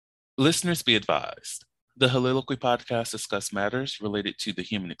Listeners be advised. The Soliloquy podcast discusses matters related to the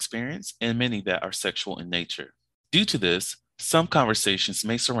human experience and many that are sexual in nature. Due to this, some conversations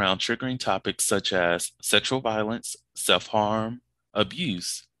may surround triggering topics such as sexual violence, self-harm,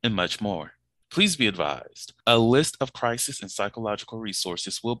 abuse, and much more. Please be advised, a list of crisis and psychological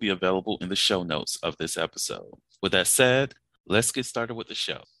resources will be available in the show notes of this episode. With that said, let's get started with the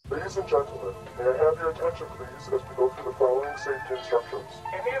show. Ladies and gentlemen, may I have your attention please as we go through the following safety instructions.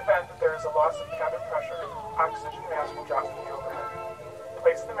 In the event that there is a loss of cabin pressure, oxygen mask will drop from the overhead.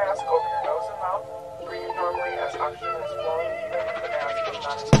 Place the mask over your nose and mouth. Breathe normally as oxygen is flowing even if the mask is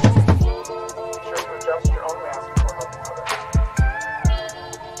not in place. Be sure to adjust your own mask before helping others.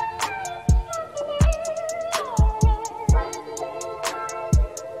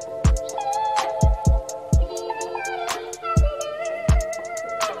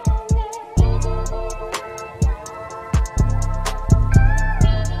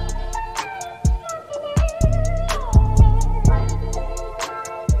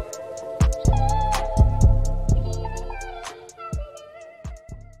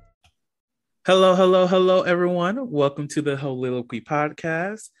 Hello, everyone. Welcome to the Soliloquy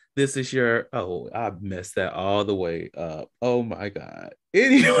podcast. This is your, I messed that all the way up. Oh my God.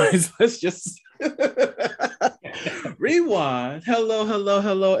 Anyways, let's just rewind.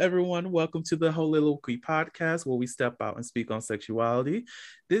 Hello, everyone. Welcome to the Soliloquy podcast, where we step out and speak on sexuality.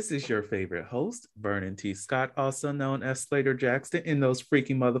 This is your favorite host, Vernon T. Scott, also known as Slaytor Jackson, and those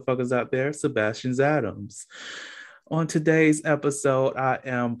freaky motherfuckers out there, Sebastian Adams. On today's episode, I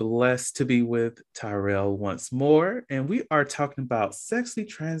am blessed to be with Tyrell once more, and we are talking about sexually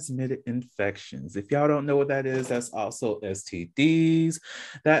transmitted infections. If y'all don't know what that is, that's also STDs.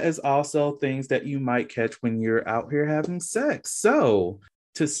 That is also things that you might catch when you're out here having sex. So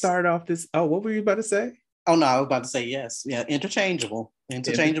to start off this, what were you about to say? Oh, no, I was about to say yes. Yeah, interchangeable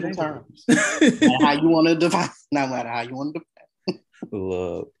terms. How you want to define, no matter how you want to define.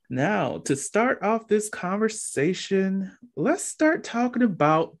 Look, now to start off this conversation, let's start talking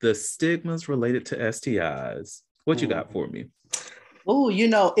about the stigmas related to STIs. What you got for me? Oh,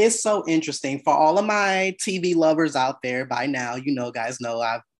 it's so interesting. For all of my TV lovers out there by now, guys know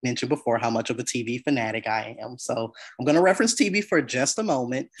I've mentioned before how much of a TV fanatic I am. So I'm going to reference TV for just a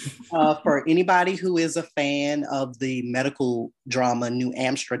moment. For anybody who is a fan of the medical drama New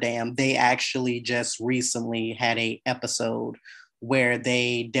Amsterdam, they actually just recently had an episode where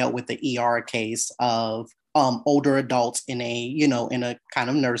they dealt with the ER case of older adults in a kind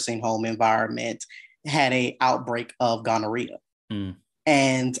of nursing home environment had a outbreak of gonorrhea.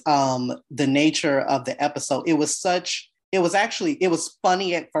 And the nature of the episode, it was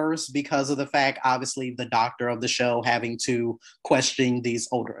funny at first because of the fact, obviously, the doctor of the show having to question these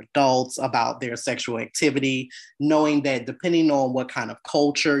older adults about their sexual activity, knowing that depending on what kind of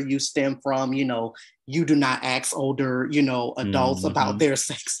culture you stem from, you do not ask older, adults about their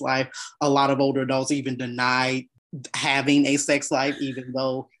sex life. A lot of older adults even denied having a sex life, even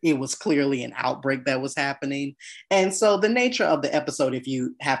though it was clearly an outbreak that was happening. And so the nature of the episode, if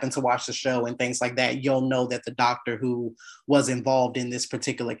you happen to watch the show and things like that, you'll know that the doctor who was involved in this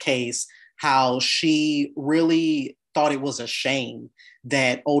particular case, how she really thought it was a shame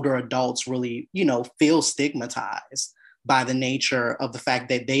that older adults really, feel stigmatized by the nature of the fact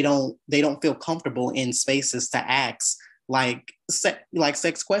that they don't feel comfortable in spaces to ask like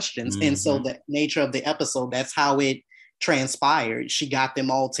sex questions. And so the nature of the episode, that's how it transpired. She got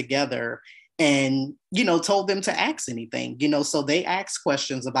them all together and, told them to ask anything, so they asked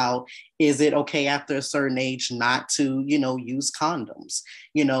questions about, is it okay after a certain age not to, use condoms?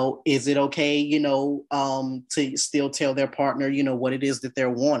 Is it okay, to still tell their partner, what it is that they're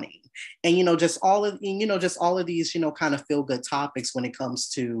wanting? And, just all of these, kind of feel good topics when it comes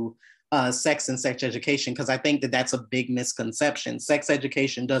to sex and sex education, because I think that that's a big misconception. Sex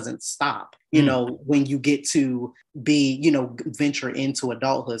education doesn't stop, when you get to be, venture into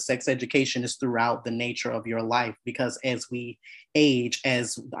adulthood. Sex education is throughout the nature of your life, because as we age,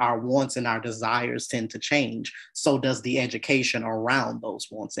 as our wants and our desires tend to change, so does the education around those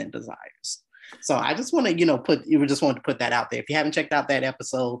wants and desires. So I just want to, just wanted to put that out there. If you haven't checked out that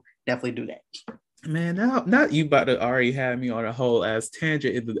episode, definitely do that. Man, now you about to already have me on a whole ass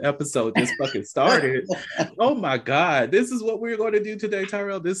tangent if the episode just fucking started. Oh my God, this is what we're going to do today,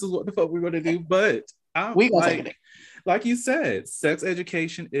 Tyrell. This is what the fuck we're going to do. But like you said, sex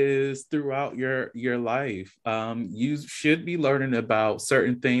education is throughout your life. You should be learning about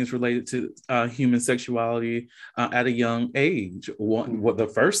certain things related to human sexuality at a young age. What the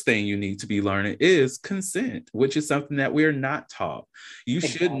first thing you need to be learning is consent, which is something that we're not taught. You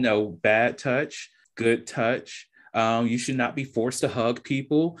should know bad touch, good touch, You should not be forced to hug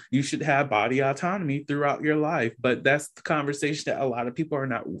people. You should have body autonomy throughout your life. But that's the conversation that a lot of people are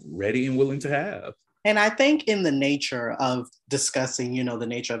not ready and willing to have. And I think in the nature of discussing, the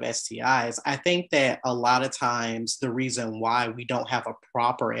nature of STIs, I think that a lot of times the reason why we don't have a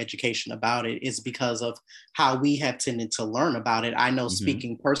proper education about it is because of how we have tended to learn about it. I know,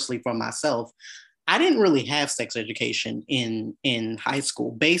 speaking personally for myself, I didn't really have sex education in high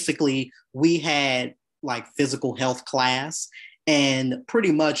school. Basically, we had like physical health class, and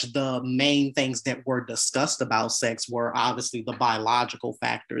pretty much the main things that were discussed about sex were obviously the biological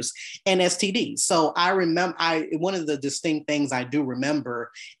factors and STDs. So I remember, one of the distinct things I do remember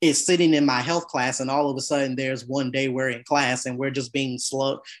is sitting in my health class, and all of a sudden there's one day we're in class and we're just being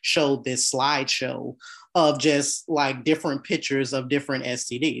showed this slideshow of just like different pictures of different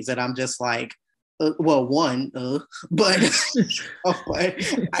STDs. And I'm just like, but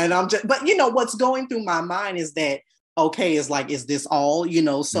and I'm just, but what's going through my mind is that, okay, is like, is this all,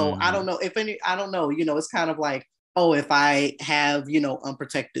 so I don't know I don't know, it's kind of like, oh, if I have,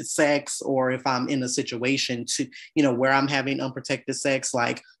 unprotected sex, or if I'm in a situation to, where I'm having unprotected sex,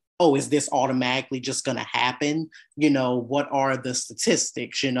 like, oh, is this automatically just going to happen? What are the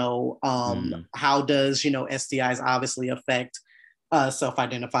statistics, how does, STIs obviously affect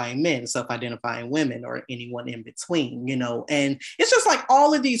self-identifying men, self-identifying women, or anyone in between, and it's just like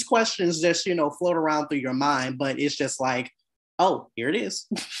all of these questions just, float around through your mind, but it's just like, oh, here it is.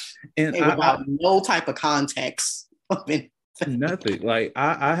 And without no type of context of anything. Nothing. Like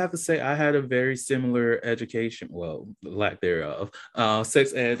I have to say, I had a very similar education, well, lack thereof,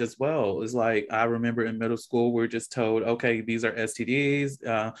 sex ed as well. It's like, I remember in middle school, we're just told, okay, these are STDs.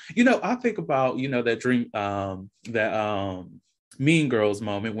 I think about, that dream, that Mean Girls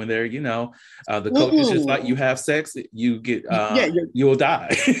moment when they're, the coach is just like, you have sex, you get, you'll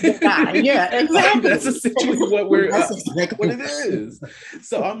die. Yeah, exactly. That's essentially what what it is.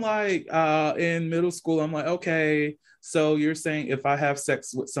 So I'm like, in middle school, I'm like, okay, so you're saying if I have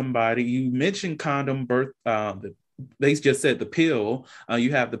sex with somebody, you mentioned condom, birth, they just said the pill,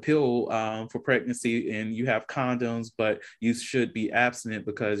 you have the pill for pregnancy, and you have condoms, but you should be abstinent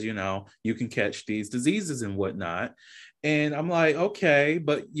because, you can catch these diseases and whatnot. And I'm like, okay,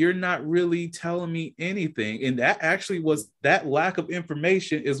 but you're not really telling me anything. And that actually was, that lack of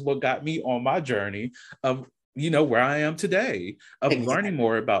information is what got me on my journey of, where I am today, of learning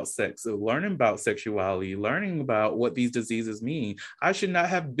more about sex, of learning about sexuality, learning about what these diseases mean. I should not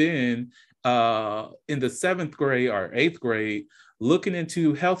have been in the 7th grade or 8th grade looking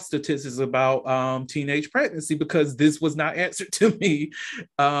into health statistics about teenage pregnancy, because this was not answered to me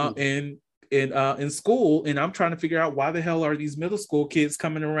in school, and I'm trying to figure out why the hell are these middle school kids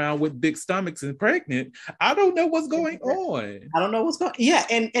coming around with big stomachs and pregnant. I don't know what's going on. Yeah,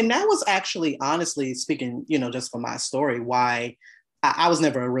 and that was actually, honestly speaking, just for my story, why I was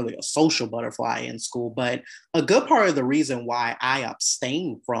never really a social butterfly in school, but a good part of the reason why I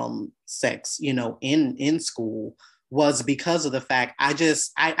abstained from sex, in school, was because of the fact I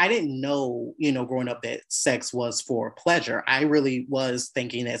didn't know, growing up, that sex was for pleasure. I really was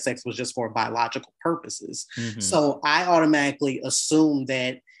thinking that sex was just for biological purposes. Mm-hmm. So I automatically assumed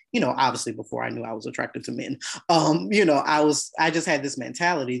that, obviously before I knew I was attracted to men, I just had this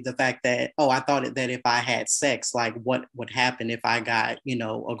mentality, the fact that, I thought that if I had sex, like what would happen if I got,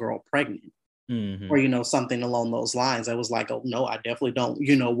 a girl pregnant? Mm-hmm. Or, something along those lines. I was like, oh no, I definitely don't,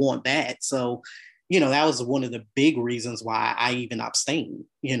 want that. So that was one of the big reasons why I even abstained,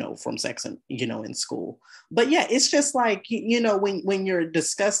 from sex in school. But yeah, it's just like, when you're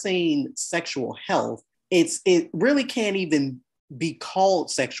discussing sexual health, it really can't even be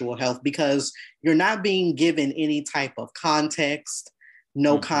called sexual health, because you're not being given any type of context,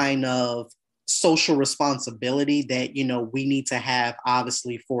 no kind of social responsibility that, we need to have,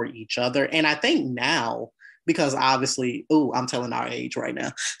 obviously, for each other. And I think now, because obviously, I'm telling our age right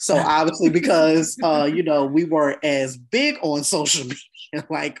now. So obviously, because, we weren't as big on social media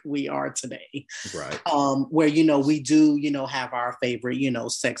like we are today. Right. Where, we do, have our favorite,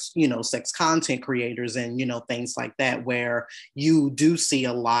 sex content creators and, things like that, where you do see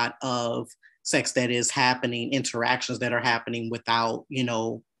a lot of sex that is happening, interactions that are happening without,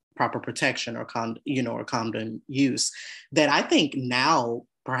 proper protection or condom use, that I think now,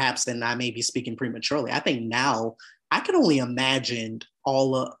 perhaps, and I may be speaking prematurely, I think now I can only imagine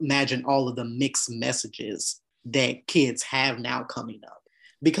all of the mixed messages that kids have now coming up.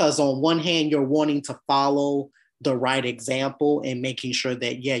 Because on one hand, you're wanting to follow the right example and making sure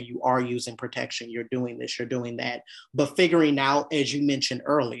that, yeah, you are using protection, you're doing this, you're doing that, but figuring out, as you mentioned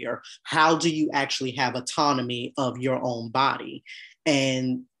earlier, how do you actually have autonomy of your own body?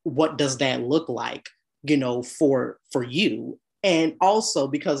 And what does that look like for you. And also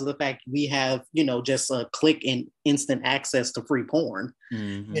because of the fact we have, just a click and instant access to free porn,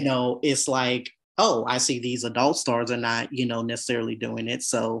 it's like, oh, I see these adult stars are not, necessarily doing it.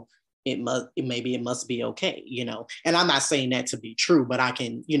 So it must be okay, and I'm not saying that to be true, but I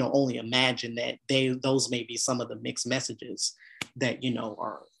can, only imagine that those may be some of the mixed messages that,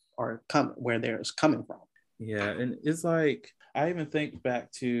 are coming where they're coming from. Yeah. And it's like, I even think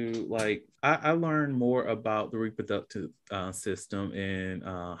back to like, I learned more about the reproductive system in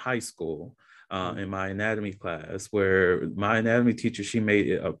high school in my anatomy class, where my anatomy teacher, she made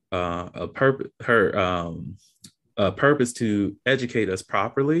it a purpose to educate us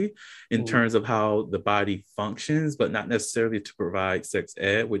properly in terms of how the body functions, but not necessarily to provide sex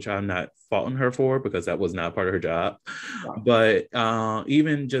ed, which I'm not faulting her for, because that was not part of her job. Wow. But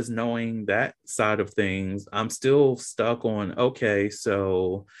even just knowing that side of things, I'm still stuck on, okay,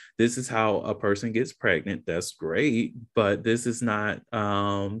 so this is how a person gets pregnant. That's great, but this is not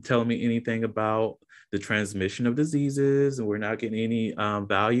telling me anything about the transmission of diseases, and we're not getting any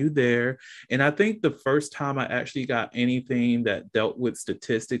value there. And I think the first time I actually got anything that dealt with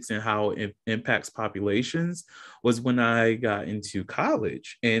statistics and how it impacts populations was when I got into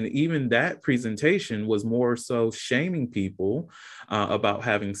college. And even that presentation was more so shaming people about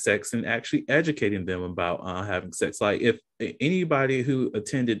having sex and actually educating them about having sex. Like, if anybody who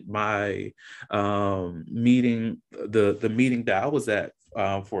attended my meeting, the meeting that I was at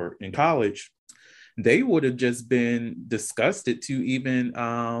for in college, they would have just been disgusted to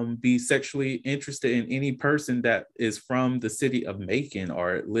even be sexually interested in any person that is from the city of Macon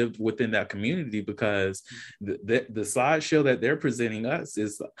or lived within that community, because the slideshow that they're presenting us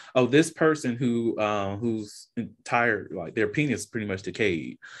is, oh, this person whose entire, like, their penis pretty much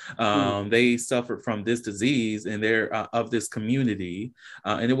decayed. They suffered from this disease and they're of this community.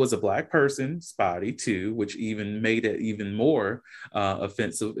 And it was a Black person, spotty too, which even made it even more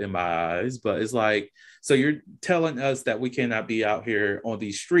offensive in my eyes. But it's like, so you're telling us that we cannot be out here on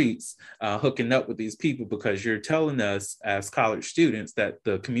these streets hooking up with these people because you're telling us as college students that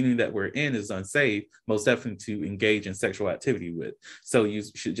the community that we're in is unsafe, most definitely to engage in sexual activity with. So you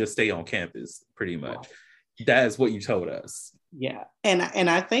should just stay on campus, pretty much. That is what you told us. Yeah. And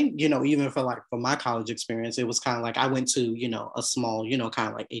I think, even for my college experience, it was kind of like I went to, a small, kind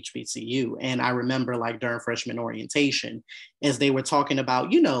of like HBCU. And I remember like during freshman orientation, as they were talking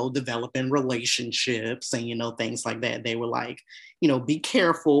about, developing relationships and, things like that, they were like, be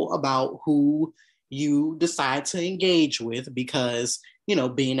careful about who you decide to engage with, because,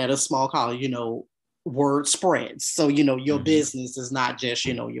 being at a small college, word spreads. So, your business is not just,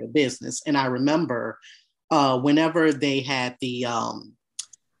 your business. And I remember whenever they had the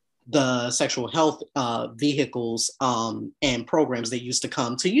sexual health vehicles and programs, they used to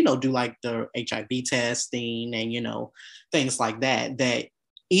come to, do like the HIV testing and, things like that, that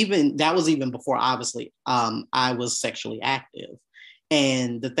was even before, obviously, I was sexually active.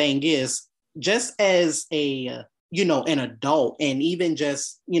 And the thing is, just as an adult, and even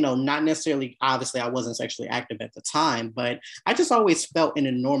just, not necessarily, obviously I wasn't sexually active at the time, but I just always felt an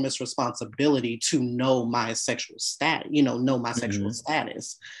enormous responsibility to know my sexual status, sexual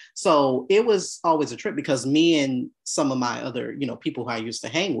status. So it was always a trip, because me and some of my other, people who I used to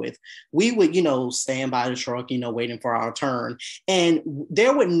hang with, we would, stand by the truck, waiting for our turn. And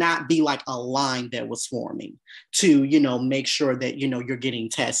there would not be like a line that was forming to, make sure that, you're getting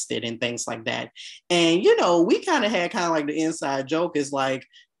tested and things like that. And, we kind of had like the inside joke is like,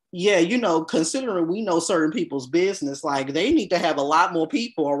 yeah, considering we know certain people's business, like they need to have a lot more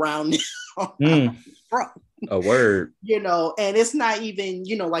people around a word, and it's not even,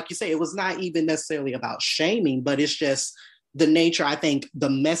 like you say, it was not even necessarily about shaming, but it's just the nature, I think, the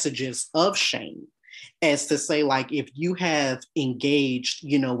messages of shame, as to say, like, if you have engaged,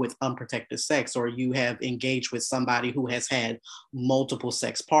 with unprotected sex, or you have engaged with somebody who has had multiple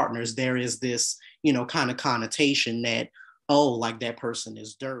sex partners, there is this, kind of connotation that, oh, like that person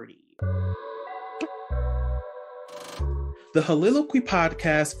is dirty. The Holiloquy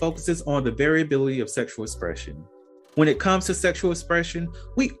podcast focuses on the variability of sexual expression. When it comes to sexual expression,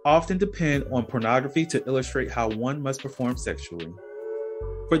 we often depend on pornography to illustrate how one must perform sexually.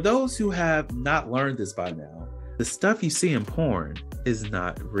 For those who have not learned this by now, the stuff you see in porn is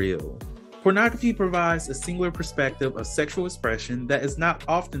not real. Pornography provides a singular perspective of sexual expression that is not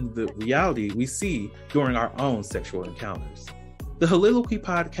often the reality we see during our own sexual encounters. The Holiloquy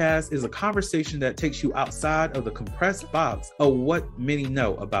podcast is a conversation that takes you outside of the compressed box of what many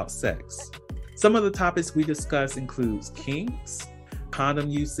know about sex. Some of the topics we discuss includes kinks, condom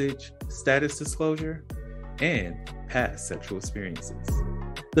usage, status disclosure, and past sexual experiences.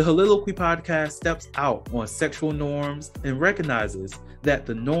 The Soliloquy podcast steps out on sexual norms and recognizes that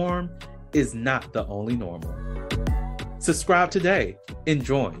the norm is not the only normal. Subscribe today and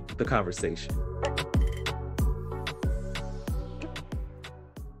join the conversation.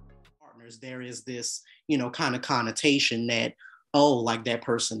 Partners, there is this, kind of connotation that, oh, like that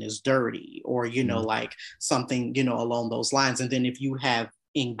person is dirty, or, like something, along those lines. And then if you have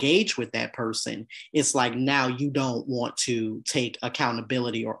engaged with that person, it's like now you don't want to take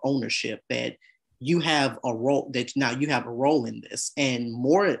accountability or ownership that you have a role, that now you have a role in this. And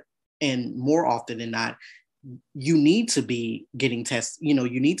more often than not, you need to be getting tested,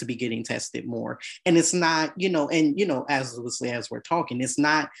 you need to be getting tested more. And it's not, as we're talking, it's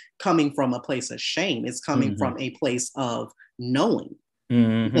not coming from a place of shame. It's coming from a place of knowing.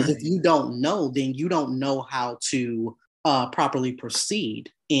 Because if you don't know, then you don't know how to properly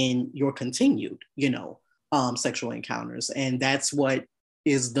proceed in your continued, sexual encounters. And that's what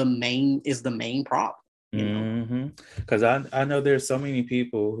is the main problem. Because I know there's so many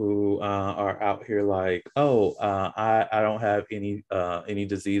people who are out here like, I don't have any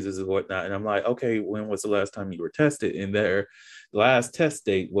diseases and whatnot, and I'm like, okay, when was the last time you were tested? And their last test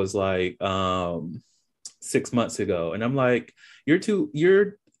date was like 6 months ago, and I'm like, you're too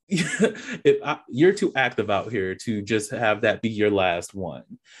active out here to just have that be your last one.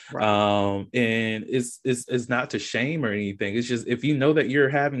 Right. And it's not to shame or anything. It's just, if you know that you're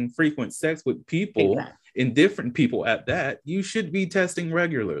having frequent sex with people, exactly, and different people at that, you should be testing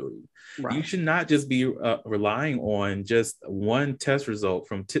regularly. Right. You should not just be relying on just one test result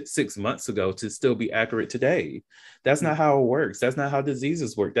from 6 months ago to still be accurate today. That's not how it works. That's not how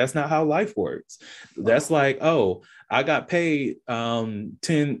diseases work. That's not how life works. Right. That's like, oh, I got paid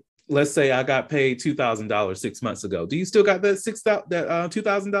let's say I got paid $2,000 6 months ago. Do you still got that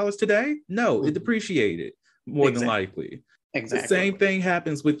 $2,000 today? No, it depreciated more than likely. Exactly. The same thing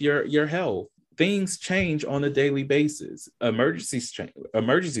happens with your health. Things change on a daily basis.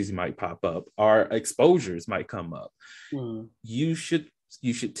 Emergencies might pop up, or exposures might come up. You should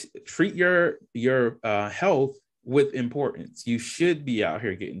treat your health with importance. You should be out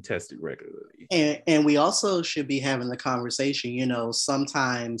here getting tested regularly. And we also should be having the conversation,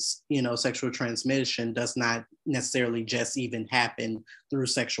 sometimes, sexual transmission does not necessarily just even happen through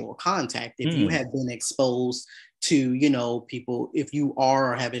sexual contact. If you have been exposed to, people, if you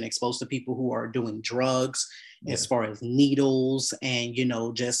are or have been exposed to people who are doing drugs, as far as needles and,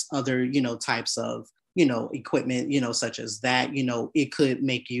 just other, types of, equipment, such as that, it could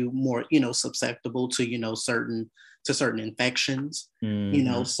make you more, susceptible to, certain infections,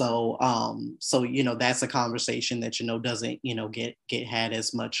 so that's a conversation that, doesn't, get had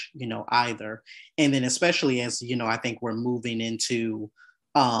as much, either. And then especially as, I think we're moving into,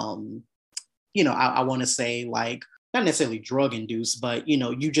 I want to say, like, not necessarily drug induced, but,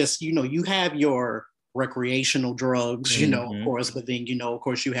 you just, you have your recreational drugs, of course, but then, of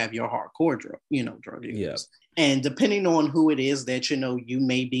course, you have your hardcore drug use. Yeah. And depending on who it is that, you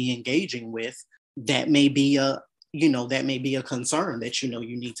may be engaging with, that may be a concern that, you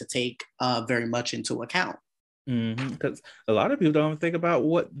need to take very much into account. Because a lot of people don't think about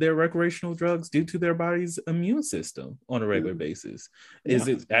what their recreational drugs do to their body's immune system on a regular basis. Is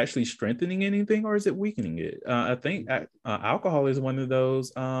it actually strengthening anything, or is it weakening it? I think alcohol is one of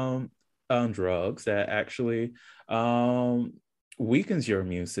those drugs that actually weakens your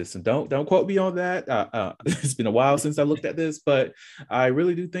immune system. Don't quote me on that. It's been a while since I looked at this, but I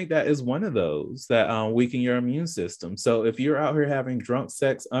really do think that is one of those that weaken your immune system. So if you're out here having drunk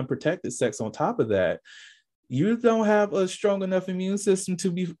sex, unprotected sex on top of that, you don't have a strong enough immune system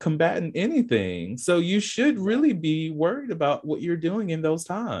to be combating anything. So you should really be worried about what you're doing in those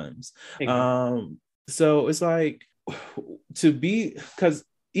times. Exactly. So it's like, because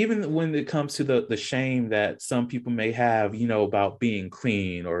even when it comes to the shame that some people may have, about being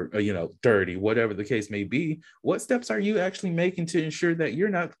clean or dirty, whatever the case may be, what steps are you actually making to ensure that you're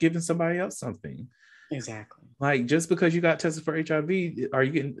not giving somebody else something? Exactly. Like, just because you got tested for HIV, are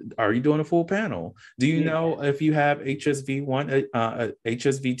you doing a full panel? Do you know if you have HSV1,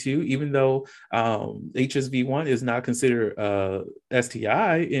 HSV2, even though HSV1 is not considered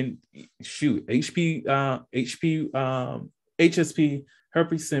STI, and HSP,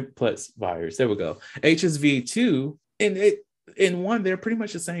 herpes simplex virus. There we go. HSV2 in one, they're pretty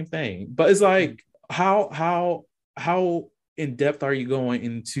much the same thing. But it's like, how in depth are you going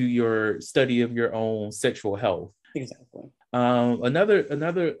into your study of your own sexual health? Exactly. Another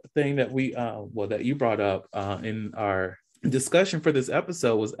thing that that you brought up in our discussion for this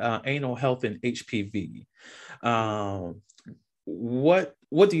episode was anal health and HPV. What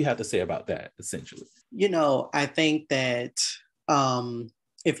do you have to say about that, essentially? I think that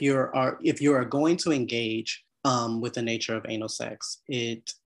if you are going to engage with the nature of anal sex,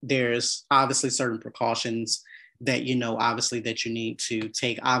 there's obviously certain precautions that obviously that you need to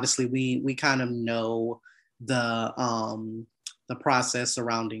take. Obviously, we kind of know the process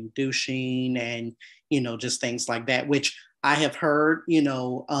surrounding douching and just things like that, which I have heard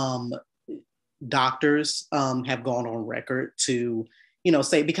doctors have gone on record to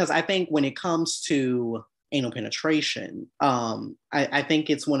say, because I think when it comes to anal penetration, I think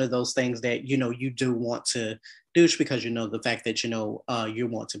it's one of those things that you do want to douche because the fact that you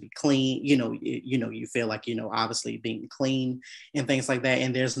want to be clean, you feel like obviously being clean and things like that,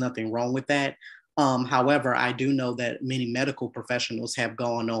 and there's nothing wrong with that. However, I do know that many medical professionals have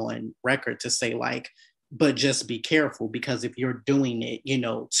gone on record to say, like, but just be careful, because if you're doing it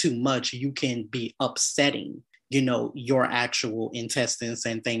too much, you can be upsetting your actual intestines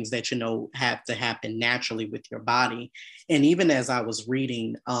and things that have to happen naturally with your body. And even as I was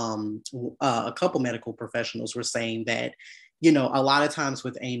reading, a couple medical professionals were saying that a lot of times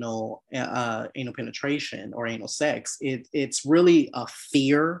with anal penetration or anal sex, it's really a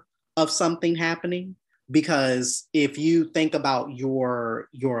fear of something happening. Because if you think about your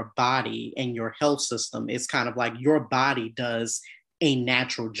body and your health system, it's kind of like your body does a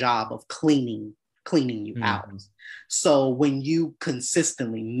natural job of cleaning you out. So when you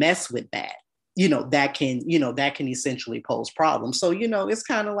consistently mess with that, that can essentially pose problems. So it's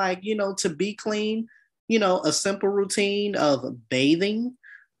kind of like to be clean, a simple routine of bathing,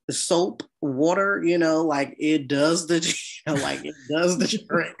 soap, water, like it does the like it does the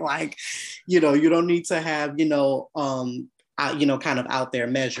trick. Like you don't need to have kind of out there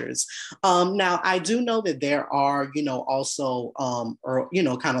measures. Now I do know that there are also or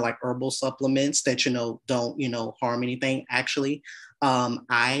kind of like herbal supplements that don't harm anything. Actually,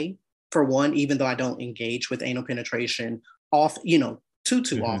 I, for one, even though I don't engage with anal penetration off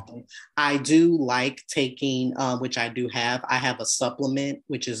too often, I do like taking, which I do have. I have a supplement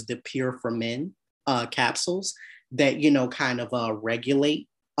which is the Pure for Men capsules that kind of regulate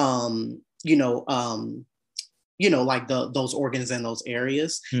like those organs in those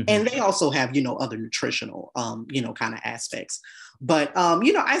areas. And they also have other nutritional kind of aspects. But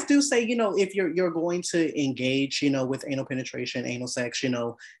I do say if you're going to engage with anal penetration, anal sex,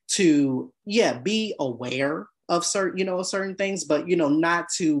 to be aware of certain things, but not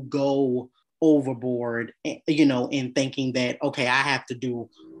to go overboard, in thinking that, okay, I have to do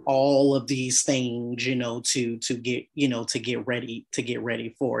all of these things, to get ready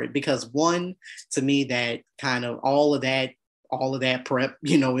for it. Because one, to me, that kind of all of that prep,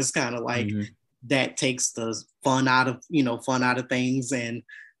 is kind of like that takes the fun out of things, and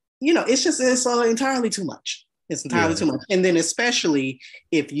it's entirely too much. It's entirely too much. And then especially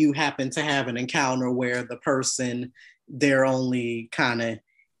if you happen to have an encounter where the person, they're only kind of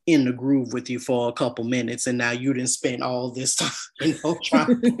in the groove with you for a couple minutes, and now you didn't spend all this time,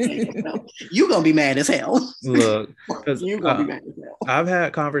 trying to, you're going to be mad as hell. Look, you're going to be mad as hell. I've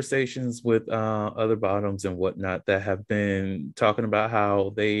had conversations with other bottoms and whatnot that have been talking about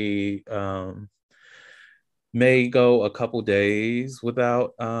how they may go a couple days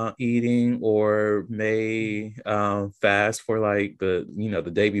without eating, or may fast for like the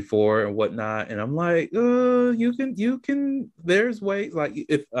day before and whatnot. And I'm like, you can there's ways, like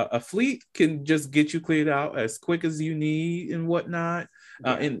if a fleet can just get you cleared out as quick as you need and whatnot.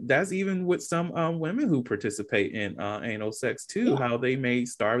 And that's even with some women who participate in anal sex too, how they may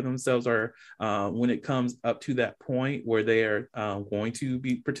starve themselves, or when it comes up to that point where they are going to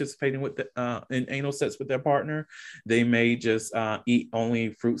be participating with in anal sex with their partner, they may just eat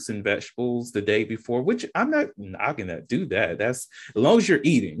only fruits and vegetables the day before, which I'm not knocking that. Do that. That's as long as you're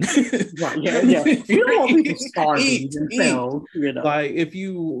eating. Right, yeah. You don't want people starving themselves. Like if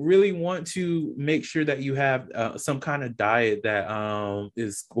you really want to make sure that you have some kind of diet that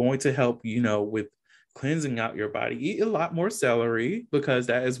is going to help, with cleansing out your body, eat a lot more celery, because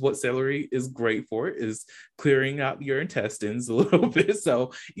that is what celery is great for, is clearing out your intestines a little bit.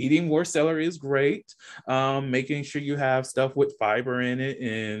 So eating more celery is great. Making sure you have stuff with fiber in it,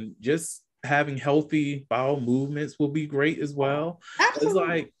 and just having healthy bowel movements will be great as well. Absolutely. It's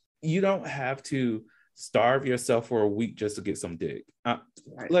like you don't have to starve yourself for a week just to get some dick.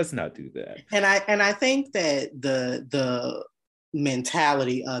 Right. Let's not do that. And I think that the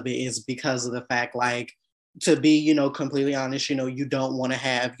mentality of it is because of the fact, like, to be completely honest, you don't want to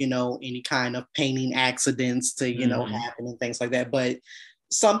have any kind of painting accidents to happen and things like that. But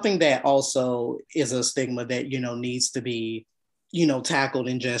something that also is a stigma that needs to be tackled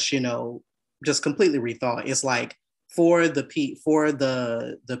and just completely rethought is, like, for the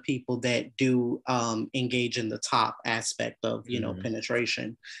people that do engage in the top aspect of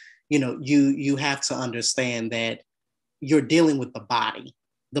penetration, you have to understand that you're dealing with the body.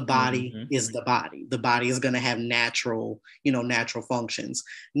 The body is the body. The body is going to have natural functions.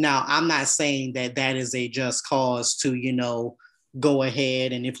 Now, I'm not saying that is a just cause to go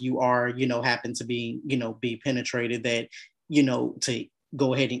ahead, and if you are happen to be penetrated, that to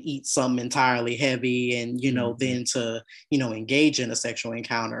go ahead and eat something entirely heavy and then to engage in a sexual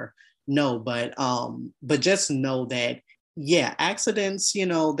encounter. No, but just know that accidents, they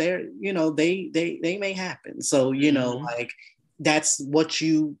may happen. So like that's what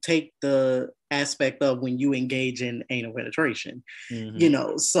you take the aspect of when you engage in anal penetration.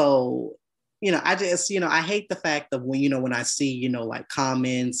 So I just, I hate the fact of when I see, like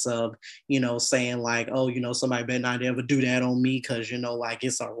comments of, saying like, oh, somebody better not ever do that on me because, like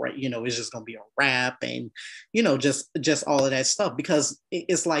it's it's just going to be a wrap and, just all of that stuff, because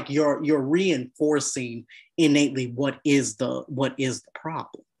it's like you're reinforcing innately what is the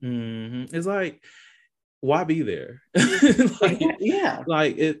problem. It's like, why be there? Like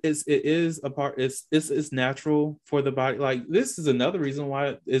it is a part. It's natural for the body. Like this is another reason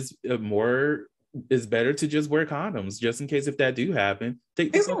why it's better to just wear condoms, just in case if that do happen.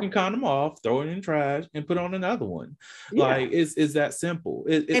 Take the fucking condom off, throw it in trash, and put on another one. Like it's that simple.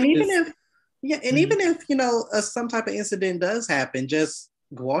 Even if some type of incident does happen, just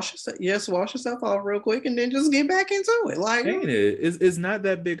wash yourself off real quick and then just get back into it. Like it's not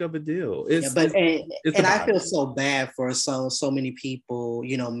that big of a deal. I feel so bad for so many people,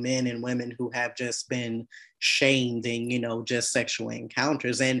 men and women who have just been shamed in just sexual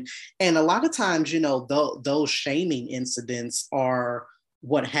encounters, and a lot of times those shaming incidents are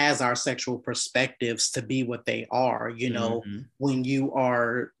what has our sexual perspectives to be what they are. When you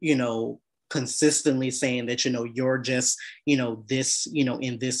are consistently saying that you're just this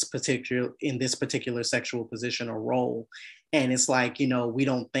in this particular sexual position or role, and it's like we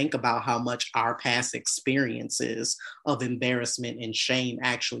don't think about how much our past experiences of embarrassment and shame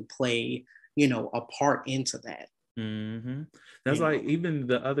actually play a part into that. That's like even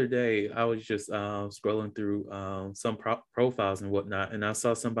the other day I was just scrolling through some profiles and whatnot, and I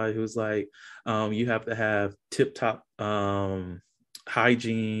saw somebody who's like, you have to have tip-top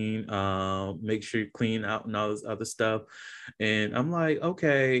hygiene, make sure you clean out and all this other stuff. And I'm like,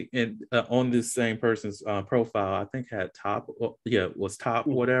 okay. And on this same person's profile, I think had top, was top,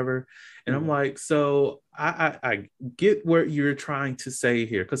 whatever. And I'm like, so I get what you're trying to say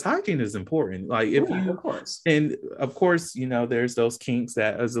here, because hygiene is important. Like if you, of course. And of course, there's those kinks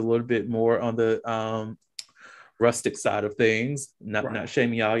that is a little bit more on the rustic side of things. Not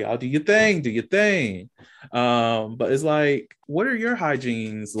shaming y'all do your thing. But it's like, what are your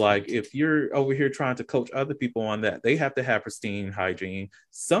hygienes like? If you're over here trying to coach other people on that, they have to have pristine hygiene.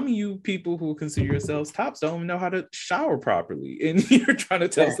 Some of you people who consider yourselves tops don't even know how to shower properly, and you're trying to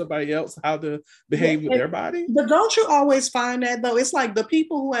tell somebody else how to behave with their body. But don't you always find that though? It's like the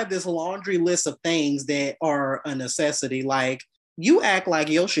people who have this laundry list of things that are a necessity, like you act like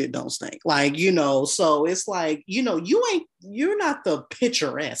your shit don't stink, like so it's like you're not the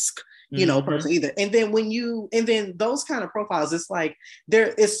picturesque person either. And then those kind of profiles, it's like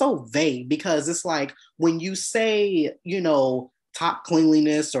it's so vague, because it's like when you say top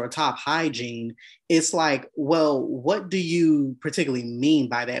cleanliness or top hygiene, it's like, well, what do you particularly mean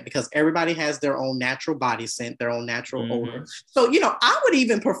by that? Because everybody has their own natural body scent, their own natural odor. So, I would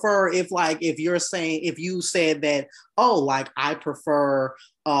even prefer if you said that, oh, like I prefer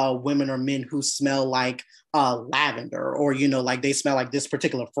women or men who smell like lavender, or like they smell like this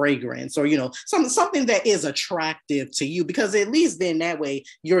particular fragrance, or something that is attractive to you, because at least then that way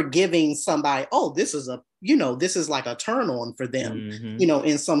you're giving somebody, oh, this is like a turn on for them,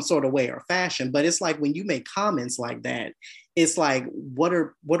 in some sort of way or fashion. But it's like when you make comments like that, it's like, what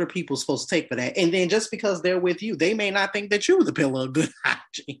are people supposed to take for that? And then just because they're with you, they may not think that you're the pillar of good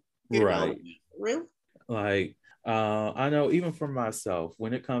hygiene. Right. Really? Like, I know even for myself,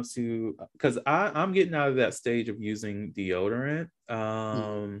 when it comes to, because I'm getting out of that stage of using deodorant.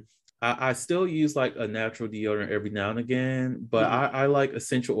 I still use like a natural deodorant every now and again, but I like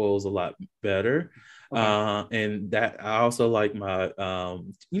essential oils a lot better. And that I also like my,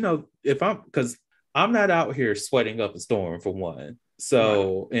 because I'm not out here sweating up a storm for one.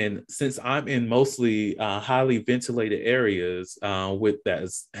 So, and since I'm in mostly highly ventilated areas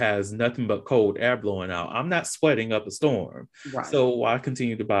has nothing but cold air blowing out, I'm not sweating up a storm. So I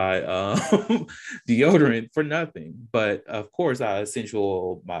continue to buy deodorant for nothing. But of course, I essential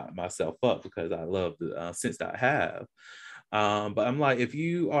oil myself up because I love the scents that I have. But I'm like, if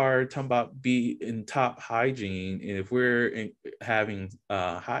you are talking about be in top hygiene, and if having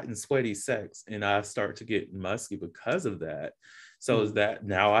hot and sweaty sex, and I start to get musky because of that, so is that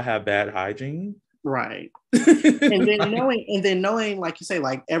now I have bad hygiene? Right. And then knowing, like you say,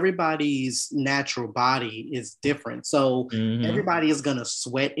 like everybody's natural body is different. So everybody is gonna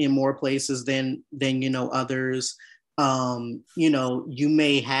sweat in more places than others. You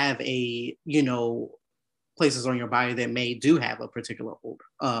may have places on your body that may have a particular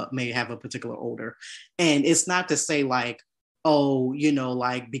odor. And it's not to say like, oh,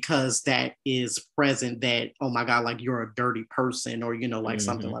 like because that is present that, oh my God, like you're a dirty person, or, like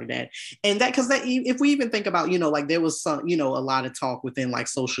something like that. And that, because that, if we even think about, like there was some, a lot of talk within like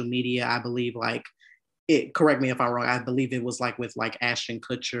social media, I believe, like, correct me if I'm wrong, I believe it was like with like Ashton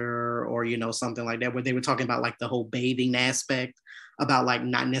Kutcher or, something like that, where they were talking about like the whole bathing aspect, about like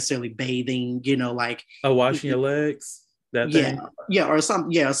not necessarily bathing, like washing your legs, that thing.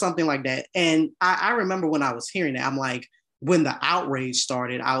 Or something like that. And I remember when I was hearing it, I'm like, when the outrage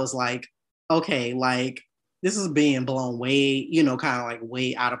started, I was like, okay, like this is being blown way, kind of like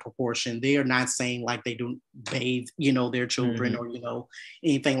way out of proportion. They are not saying like they don't bathe, their children or,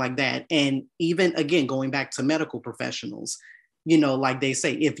 anything like that. And even again, going back to medical professionals, like they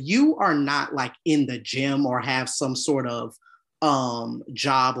say, if you are not like in the gym or have some sort of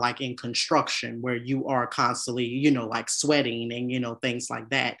job like in construction where you are constantly, like sweating and, things like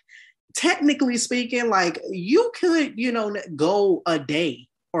that, technically speaking, like you could, go a day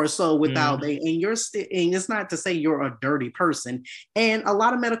or so without and you're still, and it's not to say you're a dirty person. And a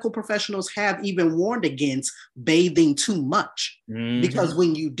lot of medical professionals have even warned against bathing too much, because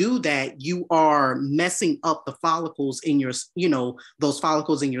when you do that, you are messing up the follicles in your, those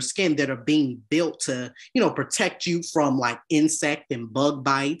follicles in your skin that are being built to, protect you from like insect and bug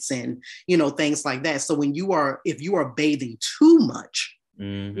bites and, things like that. So if you are bathing too much,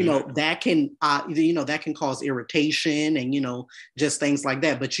 that can cause irritation and, just things like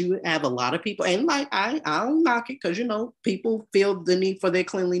that. But you have a lot of people, and like, I don't knock it, because, people feel the need for their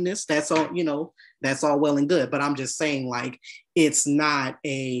cleanliness. That's all, that's all well and good. But I'm just saying, like, it's not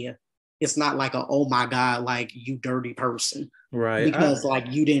like a, oh my God, like you dirty person. Right. Because like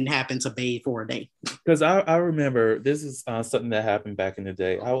you didn't happen to bathe for a day. Because I remember this is something that happened back in the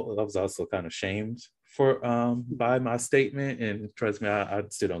day. I was also kind of shamed by my statement, and trust me, I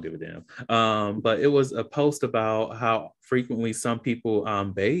still don't give a damn. But it was a post about how frequently some people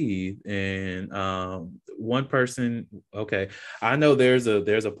bathe, and one person, okay, I know there's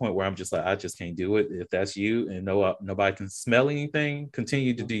a point where I'm just like, I just can't do it. If that's you and nobody can smell anything,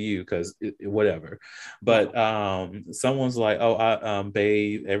 continue to do you, because whatever. But someone's like, oh, I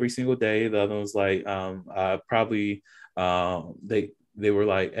bathe every single day. The other one's like, I probably they were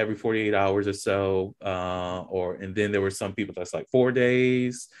like every 48 hours or so, and then there were some people that's like 4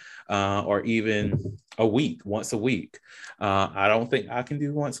 days, or even once a week. I don't think I can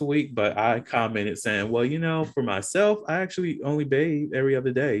do once a week, but I commented saying, well, for myself, I actually only bathe every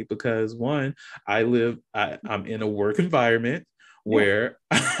other day, because one, I'm in a work environment where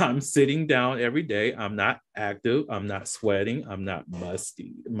I'm sitting down every day. I'm not active. I'm not sweating. I'm not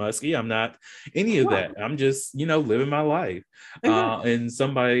musky. I'm not any of that. I'm just, living my life. And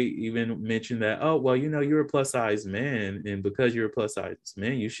somebody even mentioned that, oh, well, you're a plus size man. And because you're a plus size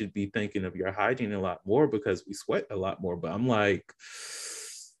man, you should be thinking of your hygiene a lot more, because we sweat a lot more. But I'm like,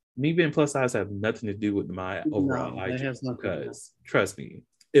 me being plus size have nothing to do with my overall hygiene, because trust me,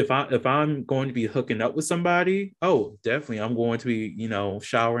 if I'm going to be hooking up with somebody, oh, definitely I'm going to be,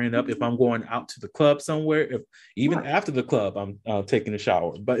 showering up. If I'm going out to the club somewhere, even after the club, I'm taking a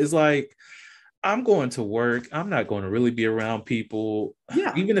shower. But it's like, I'm going to work. I'm not going to really be around people.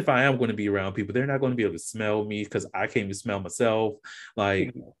 Yeah. Even if I am going to be around people, they're not going to be able to smell me, because I can't even smell myself.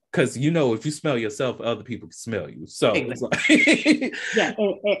 Like, because if you smell yourself, other people can smell you. So it's like yeah,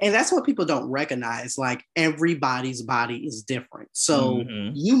 and that's what people don't recognize. Like, everybody's body is different. So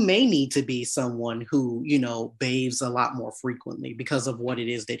you may need to be someone who, bathes a lot more frequently because of what it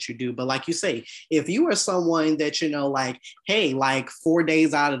is that you do. But like you say, if you are someone that, like, hey, like 4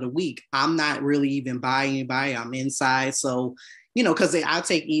 days out of the week, I'm not really even by anybody, I'm inside. So, because I'll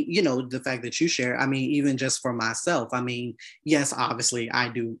take, the fact that you share, I mean, even just for myself, I mean, yes, obviously I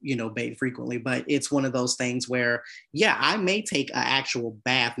do, bathe frequently, but it's one of those things where, yeah, I may take an actual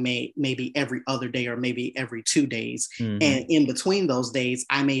bath maybe every other day or maybe every 2 days. And in between those days,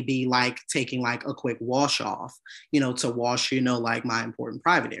 I may be like taking like a quick wash off, to wash, like my important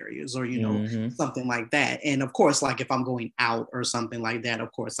private areas or, something like that. And of course, like if I'm going out or something like that, of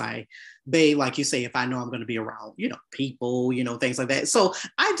course I they, like you say, if I know I'm going to be around, people, things like that. So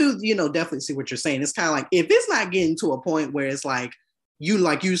I do, definitely see what you're saying. It's kind of like, if it's not getting to a point where it's like you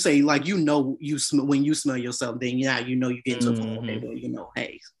say, like, when you smell yourself, then you get into a point, okay, well,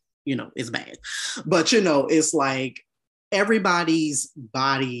 hey, it's bad. But it's like everybody's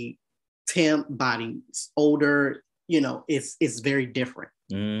body temp, body's older, it's very different.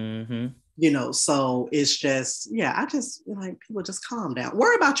 So it's just, I just like, people just calm down.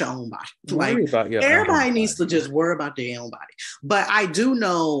 Worry about your own body. Everybody needs to just worry about their own body. But I do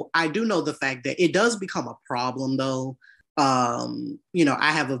know the fact that it does become a problem though. I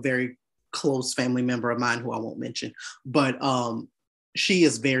have a very close family member of mine who I won't mention, but she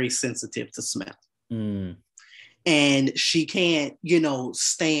is very sensitive to smell. And she can't,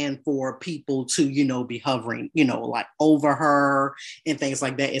 stand for people to, be hovering, like over her and things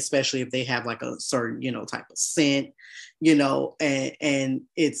like that, especially if they have like a certain, type of scent, and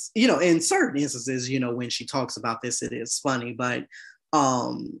it's, in certain instances, when she talks about this, it is funny, but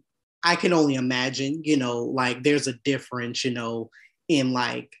I can only imagine, like there's a difference, in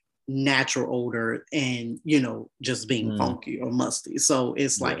like natural odor and just being funky or musty. So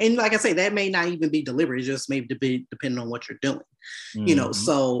it's like, and like I say, that may not even be deliberate, it just may be depending on what you're doing.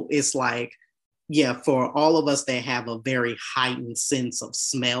 So it's like, for all of us that have a very heightened sense of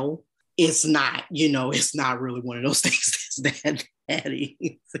smell, it's not really one of those things that's that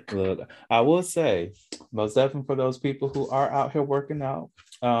daddy. Look, I will say, most definitely for those people who are out here working out,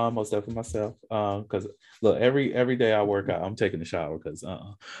 most definitely myself, because look, every day I work out, I'm taking a shower because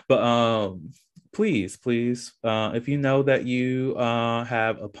but please, if you know that you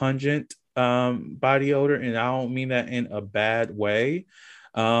have a pungent body odor, and I don't mean that in a bad way,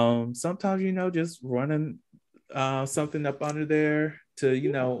 sometimes just running something up under there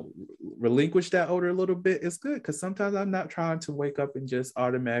to relinquish that odor a little bit is good, because sometimes I'm not trying to wake up and just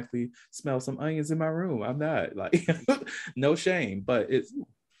automatically smell some onions in my room. I'm not, like, no shame, but it's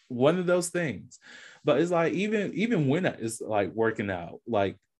one of those things. But it's like, even when it's like working out,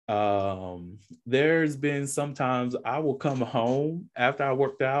 like there's been sometimes I will come home after I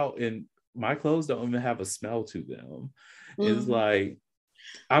worked out and my clothes don't even have a smell to them. It's like,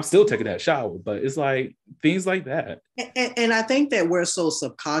 I'm still taking that shower, but it's like things like that. And I think that we're so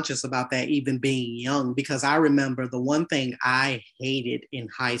subconscious about that, even being young, because I remember the one thing I hated in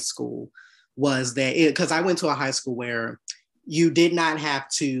high school was that, because I went to a high school where you did not have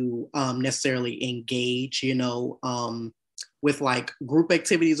to necessarily engage, with like group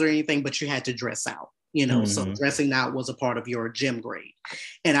activities or anything, but you had to dress out, so dressing out was a part of your gym grade.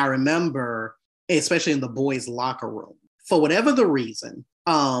 And I remember, especially in the boys' locker room, for whatever the reason,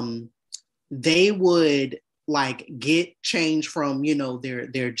 they would like get change from,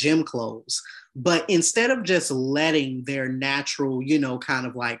 their gym clothes, but instead of just letting their natural, kind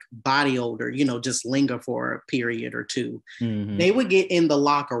of like body odor, just linger for a period or two, they would get in the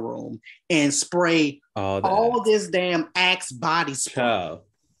locker room and spray all this damn Axe body spray.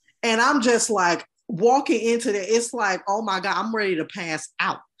 And I'm just like walking into that, it's like, oh my God, I'm ready to pass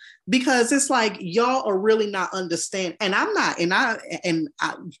out. Because it's like, y'all are really not understand. And I'm not, and I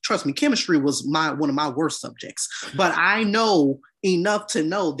trust me, chemistry was one of my worst subjects. But I know enough to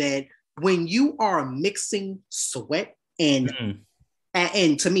know that when you are mixing sweat and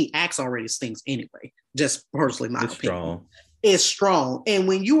to me, Axe already stinks anyway. Just personally, my opinion. It's strong. And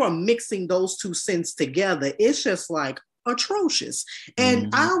when you are mixing those two scents together, it's just like atrocious.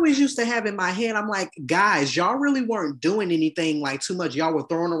 And I always used to have in my head, I'm like, guys, y'all really weren't doing anything like too much. Y'all were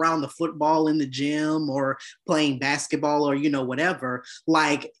throwing around the football in the gym or playing basketball or whatever,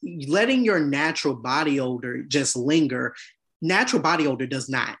 like letting your natural body odor just linger. Natural body odor does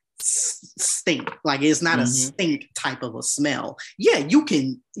not stink. Like, it's not a stink type of a smell. You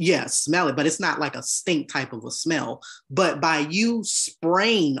can smell it, but it's not like a stink type of a smell. But by you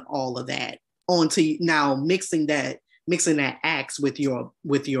spraying all of that onto, now mixing that Axe with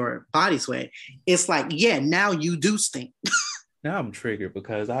your body sweat, it's like, now you do stink. Now I'm triggered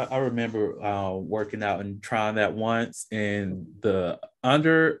because I remember working out and trying that once, and the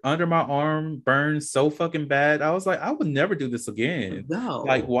under my arm burned so fucking bad. I was like, I would never do this again. No.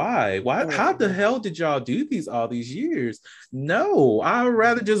 Like, why? How the hell did y'all do these all these years? No, I'd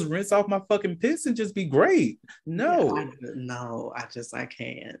rather just rinse off my fucking piss and just be great. No. I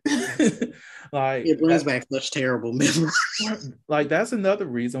can't. Like, it brings back such terrible memories. Like, that's another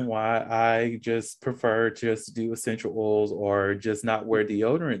reason why I just prefer just to do essential oils or just not wear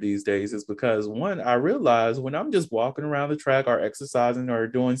deodorant these days, is because, one, I realize when I'm just walking around the track or exercising or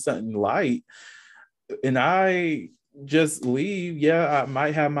doing something light and I just leave, I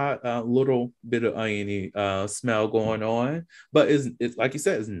might have my little bit of oniony smell going on, but it's like you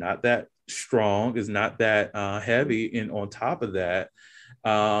said, it's not that strong, it's not that heavy, and on top of that,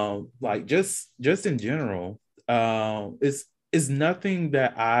 like just in general, it's nothing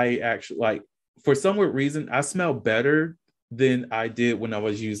that I actually like. For some weird reason, I smell better than I did when I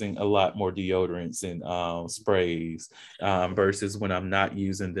was using a lot more deodorants and sprays, versus when I'm not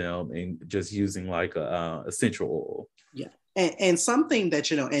using them and just using like a essential oil. Yeah. And something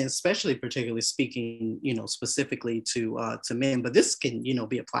that, and especially particularly speaking, specifically to men, but this can,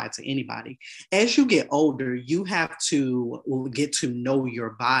 be applied to anybody. As you get older, you have to get to know your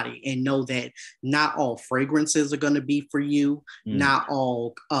body and know that not all fragrances are going to be for you. Not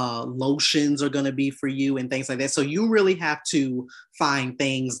all lotions are going to be for you and things like that. So you really have to find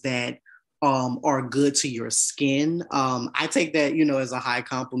things that are good to your skin. I take that, as a high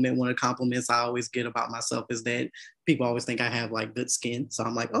compliment. One of the compliments I always get about myself is that people always think I have like good skin. So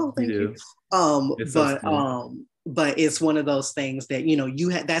I'm like, oh, thank you. But it's one of those things that,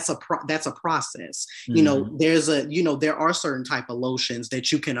 that's a process. There are certain type of lotions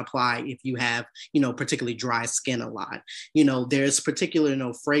that you can apply if you have, particularly dry skin a lot. There's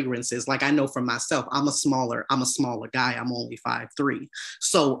particular, fragrances. Like I know for myself, I'm a smaller guy. I'm only 5'3".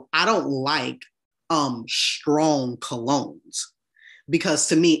 So I don't like strong colognes, because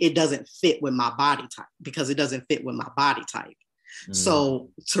to me, it doesn't fit with my body type. So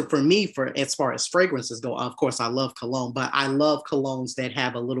for me, as far as fragrances go, of course, I love cologne, but I love colognes that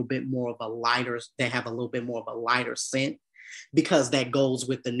have a little bit more of a lighter scent, because that goes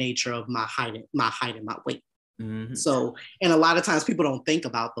with the nature of my height and my weight. So, and a lot of times people don't think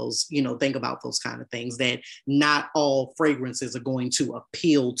about those kind of things, that not all fragrances are going to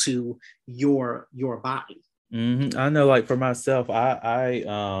appeal to your body. I know, like for myself, I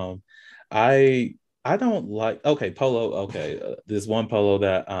don't like, Polo. There's one Polo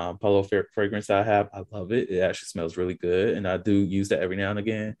that Polo fragrance I have. I love it. It actually smells really good, and I do use that every now and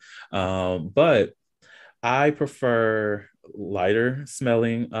again. But I prefer lighter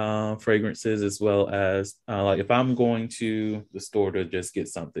smelling fragrances, as well as like if I'm going to the store to just get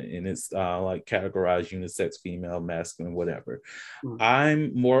something and it's like categorized unisex, female, masculine, whatever.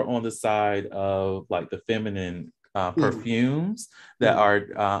 I'm more on the side of like the feminine perfumes that are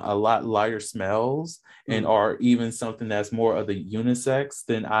a lot lighter smells and are even something that's more of the unisex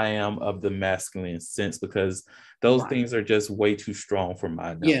than I am of the masculine sense, because those things are just way too strong for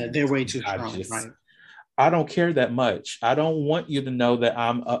my nose. Yeah, they're way too strong. I don't care that much. I don't want you to know that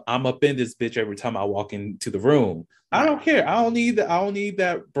I'm up in this bitch every time I walk into the room. I don't care. I don't need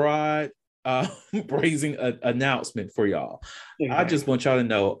that broad brazen announcement for y'all. I just want y'all to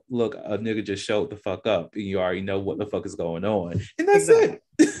know, look, a nigga just showed the fuck up, and you already know what the fuck is going on, and that's it.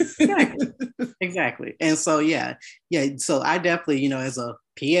 Exactly. And so so I definitely, as a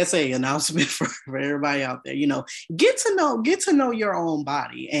PSA announcement for everybody out there, get to know your own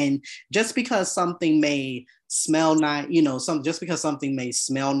body. And just because something may smell nice, just because something may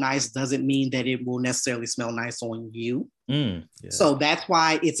smell nice doesn't mean that it will necessarily smell nice on you. So that's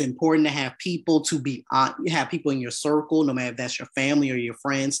why it's important to have people in your circle, no matter if that's your family or your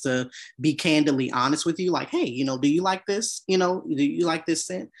friends, to be candidly honest with you. Like, hey, do you like this? Do you like this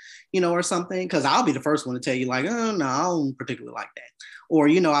scent? Or something? Because I'll be the first one to tell you, like, oh no, I don't particularly like that. Or,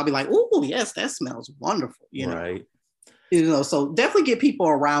 I'll be like, oh yes, that smells wonderful. Right. So definitely get people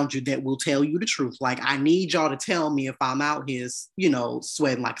around you that will tell you the truth. Like, I need y'all to tell me if I'm out here,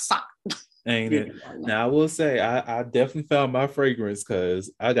 sweating like a sock. Ain't it? Now I will say I definitely found my fragrance, because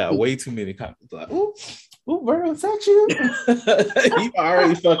I got way too many comments like, ooh, bro, is that you? You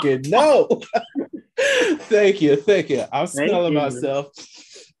already fucking know. Thank you. I'm smelling myself.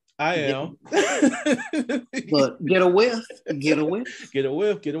 I am. But get a whiff.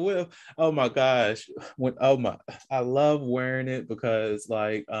 Oh my gosh. I love wearing it, because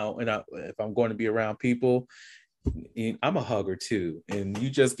like if I'm going to be around people, I'm a hugger too, and you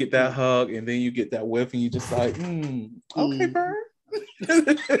just get that hug, and then you get that whiff, and you just like, okay, Bird.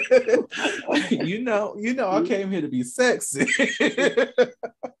 I came here to be sexy.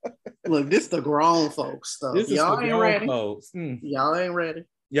 Look, this the grown folks stuff. Y'all ain't ready. Folks. Y'all ain't ready.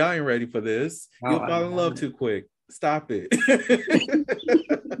 Y'all ain't ready for this. You'll fall in love too quick. Stop it.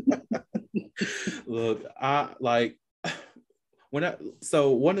 Look, one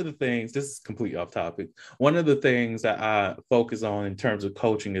of the things, this is completely off topic, one of the things that I focus on in terms of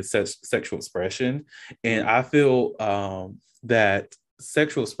coaching is sexual expression. And I feel that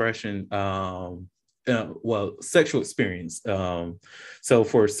sexual expression, sexual experience. So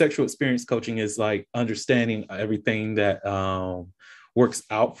for sexual experience coaching is like understanding everything that works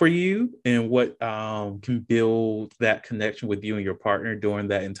out for you and what can build that connection with you and your partner during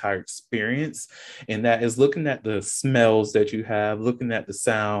that entire experience. And that is looking at the smells that you have, looking at the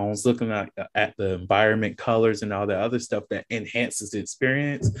sounds, looking at the environment, colors, and all that other stuff that enhances the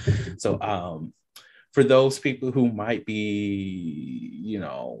experience. So for those people who might be,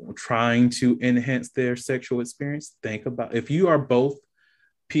 trying to enhance their sexual experience, think about, if you are both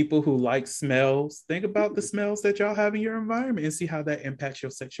people who like smells, think about the smells that y'all have in your environment and see how that impacts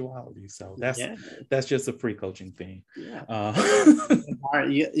your sexuality. So that's just a free coaching thing. Yeah.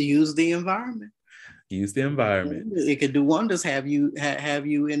 Use the environment. Use the environment. It could do wonders. Have you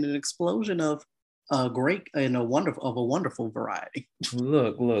in an explosion of a wonderful variety.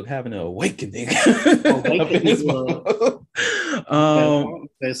 Look, having an awakening.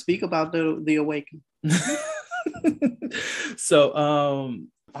 Speak about the awakening. So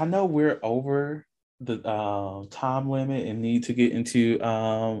I know we're over the time limit and need to get into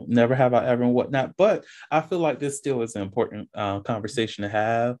never have I ever and whatnot, but I feel like this still is an important conversation to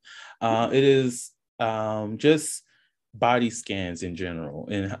have. It is just body scans in general,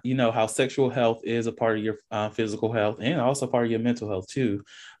 and how sexual health is a part of your physical health and also part of your mental health too.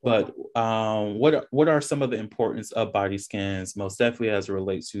 But what are some of the importance of body scans, most definitely as it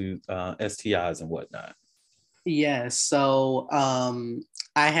relates to STIs and whatnot? Yes. So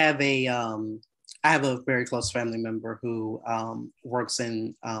I have a very close family member who works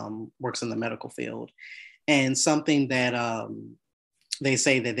in the medical field, and something that they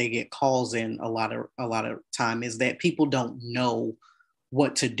say that they get calls in a lot of time is that people don't know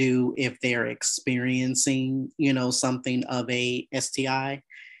what to do if they're experiencing, something of a STI.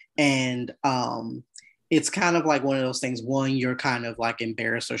 And it's kind of like one of those things, one, you're kind of like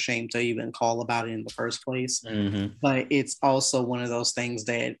embarrassed or ashamed to even call about it in the first place. Mm-hmm. But it's also one of those things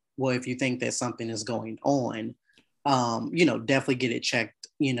that, well, if you think that something is going on, definitely get it checked,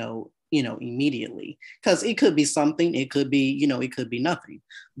 immediately, because it could be something, it could be, it could be nothing.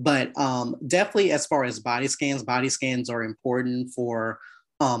 But definitely as far as body scans are important for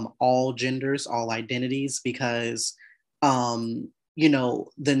all genders, all identities, because the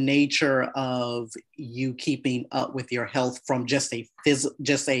nature of you keeping up with your health from just a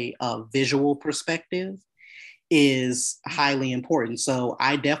visual perspective is highly important. So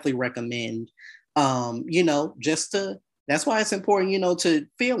I definitely recommend, that's why it's important, to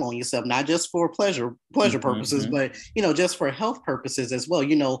feel on yourself, not just for pleasure purposes, but, just for health purposes as well.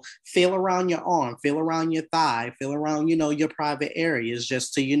 Feel around your arm, feel around your thigh, feel around, your private areas,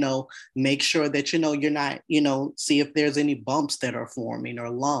 just to, make sure that, you're not, see if there's any bumps that are forming or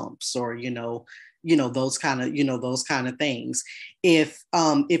lumps or, those kind of things. If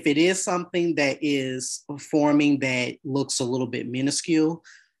it is something that is forming that looks a little bit minuscule,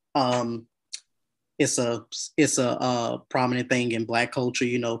 it's a prominent thing in Black culture,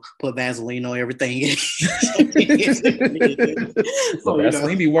 put Vaseline on everything. So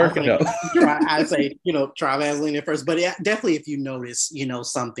Vaseline be working though. I say, try Vaseline at first, but definitely if you notice,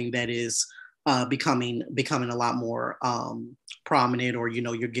 something that is becoming a lot more prominent, or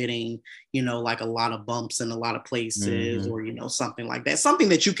you're getting like a lot of bumps in a lot of places, or something like that, something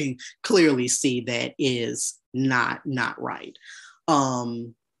that you can clearly see that is not right.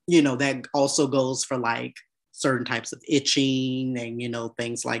 That also goes for like certain types of itching and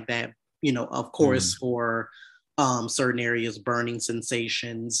things like that, of course, for certain areas, burning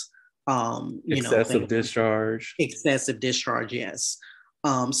sensations, excessive discharge, yes.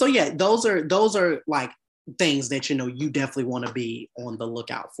 So yeah, those are like things that you definitely want to be on the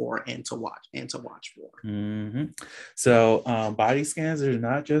lookout for and to watch for. So body scans are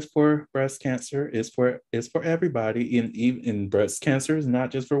not just for breast cancer, it's for everybody. In breast cancer is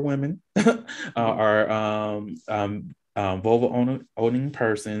not just for women or vulva owning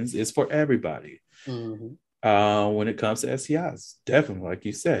persons, it's for everybody. When it comes to STIs, definitely, like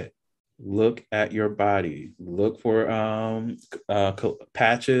you said, look at your body, look for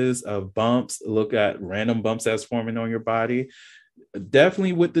patches of bumps, look at random bumps that's forming on your body.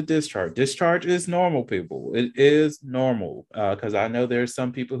 Definitely with the discharge is normal, people. It is normal, because I know there's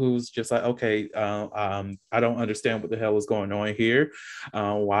some people who's just like, okay, I don't understand what the hell is going on here.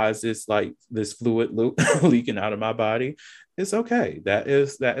 Why is this like this fluid leaking out of my body? It's okay. That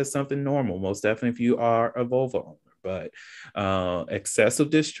is something normal, most definitely, if you are a vulva owner. But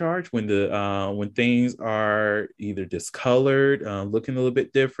excessive discharge, when things are either discolored, looking a little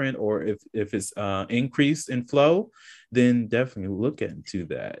bit different, or if it's increased in flow, then definitely look into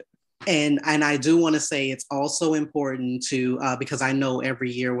that. And I do want to say it's also important to, because I know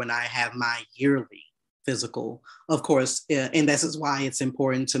every year when I have my yearly physical, of course, and this is why it's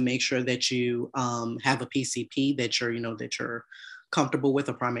important to make sure that you have a PCP that you're comfortable with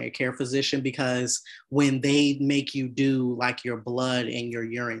a primary care physician, because when they make you do like your blood and your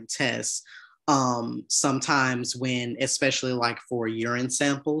urine tests, sometimes when, especially like for urine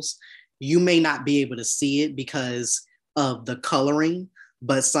samples, you may not be able to see it because of the coloring.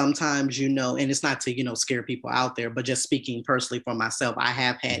 But sometimes, and it's not to, scare people out there, but just speaking personally for myself, I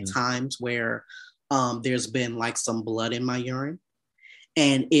have had times where there's been like some blood in my urine.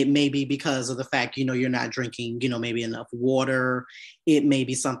 And it may be because of the fact, you're not drinking, maybe enough water. It may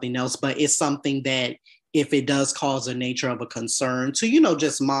be something else, but it's something that if it does cause a nature of a concern to,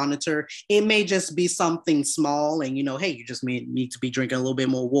 just monitor, it may just be something small and, hey, you just need to be drinking a little bit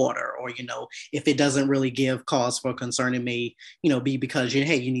more water. Or, if it doesn't really give cause for concern, it may, be because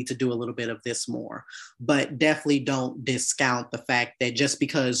hey, you need to do a little bit of this more. But definitely don't discount the fact that just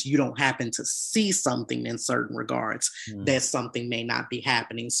because you don't happen to see something in certain regards, that something may not be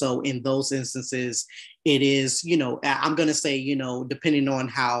happening. So in those instances, it is, I'm going to say, depending on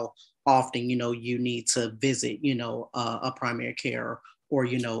how often, you need to visit, a primary care or,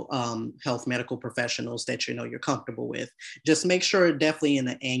 health medical professionals that, you're comfortable with. Just make sure definitely in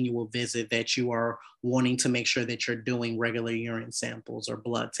an annual visit that you are wanting to make sure that you're doing regular urine samples or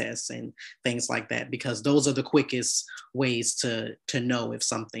blood tests and things like that, because those are the quickest ways to know if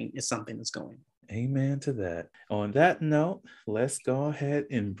something is going on. Amen to that. On that note, let's go ahead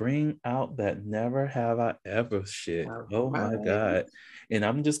and bring out that never have I ever shit. Oh my God. And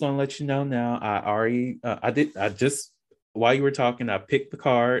I'm just going to let you know now, while you were talking, I picked the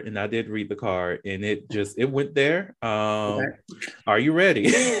card and I did read the card and it went there. Okay. Are you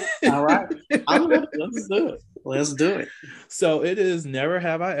ready? All right. I'm ready. Let's do it. So it is never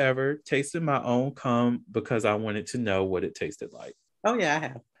have I ever tasted my own cum because I wanted to know what it tasted like. Oh yeah, I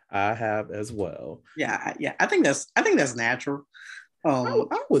have. I have as well. Yeah. I think that's natural. I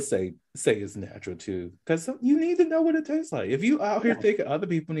would say it's natural too, because you need to know what it tastes like. If you out here thinking other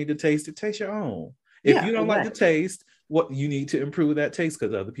people need to taste it, taste your own. If you don't like the taste, what you need to improve that taste,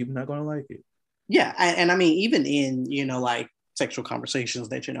 because other people are not going to like it. Yeah, and I mean, even in like sexual conversations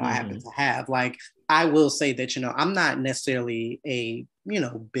that I happen to have, like I will say that I'm not necessarily a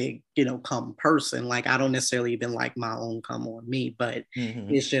big cum person. Like I don't necessarily even like my own cum on me, but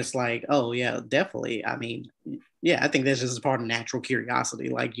it's just like, oh yeah, definitely. I mean, yeah, I think that's just part of natural curiosity.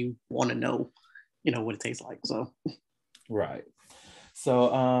 Like you want to know, what it tastes like. So right.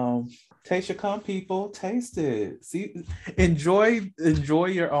 So taste your cum, people. Taste it. See, enjoy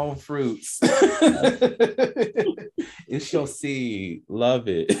your own fruits. It's your seed. Love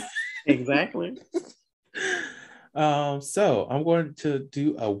it. Exactly. So I'm going to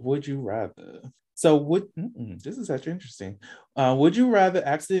do a would you rather. So this is actually interesting. Would you rather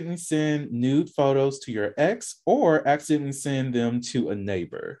accidentally send nude photos to your ex or accidentally send them to a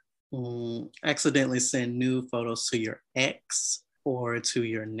neighbor? Accidentally send nude photos to your ex or to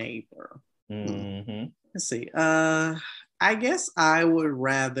your neighbor. Let's see. I guess I would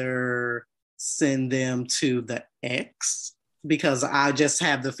rather send them to the ex, because I just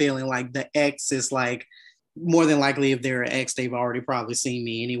have the feeling like the ex is like, more than likely, if they're an ex, they've already probably seen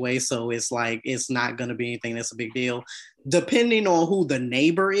me anyway. So it's like, it's not going to be anything that's a big deal. Depending on who the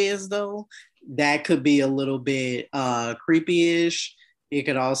neighbor is, though, that could be a little bit creepy-ish. It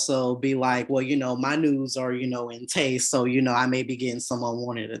could also be like, well, my news are, in taste. So, I may be getting some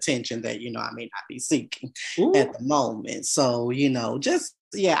unwanted attention that, I may not be seeking at the moment. So, just,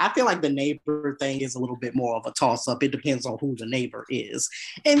 yeah, I feel like the neighbor thing is a little bit more of a toss-up. It depends on who the neighbor is.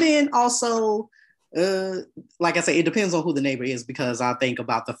 And then also, like I say, it depends on who the neighbor is, because I think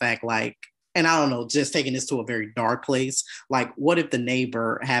about the fact, like, and I don't know, just taking this to a very dark place, like, what if the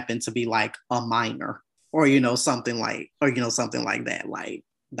neighbor happened to be like a minor, or something like that? Like,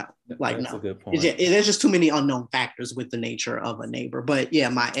 no, like, that's no. a good point. There's just too many unknown factors with the nature of a neighbor. But yeah,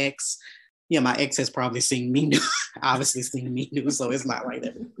 my ex has probably seen me obviously seen me new, so it's not like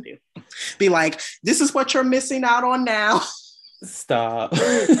that. Be like, this is what you're missing out on now. Stop.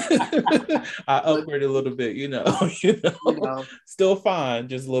 I upgrade a little bit, still fine,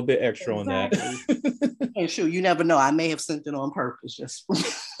 just a little bit extra on that. And shoot, you never know, I may have sent it on purpose. Just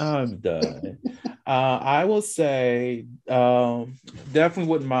I'm done. I will say definitely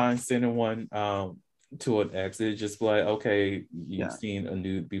wouldn't mind sending one to an ex. It's just like, okay, you've seen a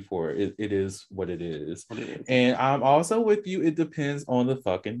nude before. It is what it is. And I'm also with you. It depends on the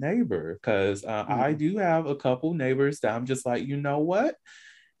fucking neighbor, because I do have a couple neighbors that I'm just like, you know what?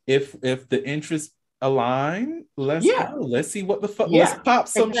 If the interest a line. Let's Yeah, go. Let's see what the fuck. Let's yeah, pop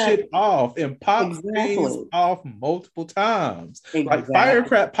some shit off and pop things exactly, off multiple times. Like exactly.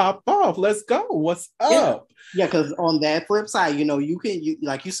 firecrack popped off. Let's go. What's Yeah. up? Yeah, because on that flip side, you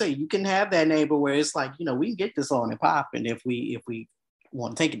like you say, you can have that neighbor where it's like, we can get this on and popping if we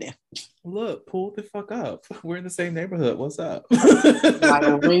want to take it there. Look, pull the fuck up. We're in the same neighborhood. What's up?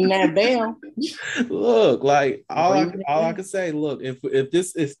 Like ring that bell. Look, like Ring that all I bell. can say, look, if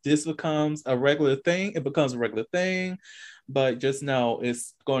this becomes a regular thing, it becomes a regular thing. But just know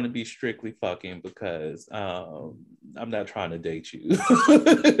it's going to be strictly fucking because I'm not trying to date you.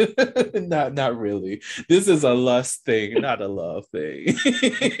 Not really. This is a lust thing, not a love thing.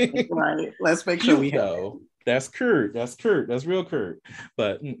 Right. Let's make sure we Cute have though. That's Kurt. That's Kurt. That's real Kurt.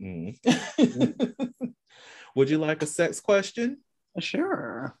 But would you like a sex question? that.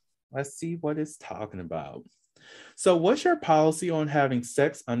 Sure. Let's see what it's talking about. So, what's your policy on having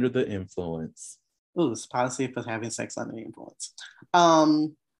sex under the influence? Ooh, it's policy for having sex under the influence.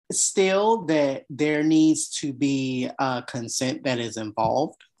 Still that there needs to be consent that is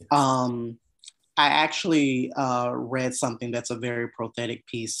involved. I actually read something that's a very prophetic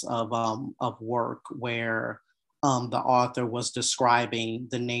piece of work where the author was describing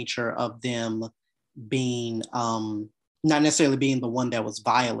the nature of them being not necessarily being the one that was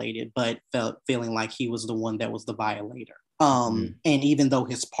violated, but feeling like he was the one that was the violator. And even though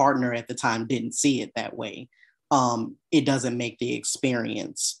his partner at the time didn't see it that way, it doesn't make the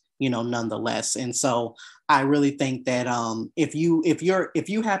experience, nonetheless. And so I really think that if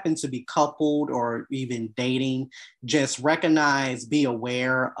you happen to be coupled or even dating, just recognize, be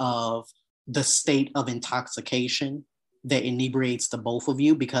aware of the state of intoxication that inebriates the both of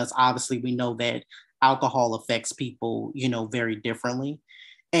you, because obviously we know that alcohol affects people, very differently.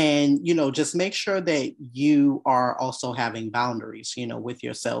 And, just make sure that you are also having boundaries, with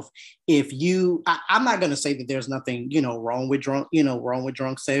yourself. I'm not going to say that there's nothing, wrong with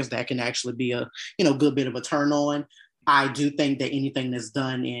drunk sex. That can actually be a, good bit of a turn on. I do think that anything that's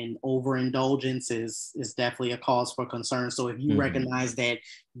done in overindulgence is definitely a cause for concern. So if you recognize that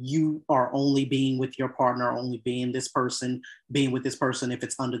you are only being with your partner, only being with this person, if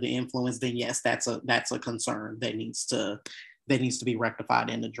it's under the influence, then yes, that's a concern that needs to be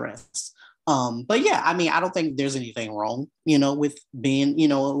rectified and addressed. But yeah, I mean, I don't think there's anything wrong, with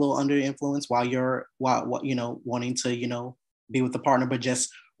being, a little under the influence while wanting to, be with the partner, but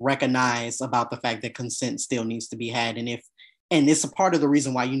just recognize about the fact that consent still needs to be had. And it's a part of the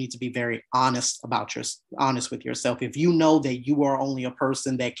reason why you need to be very honest with yourself. If you know that you are only a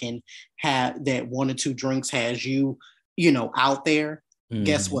person that can have that 1 or 2 drinks has you, out there,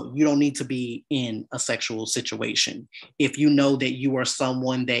 guess what? You don't need to be in a sexual situation. If you know that you are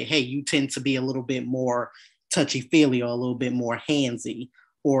someone that, hey, you tend to be a little bit more touchy-feely or a little bit more handsy,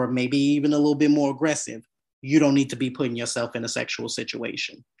 or maybe even a little bit more aggressive, you don't need to be putting yourself in a sexual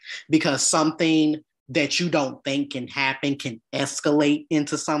situation, because something that you don't think can happen can escalate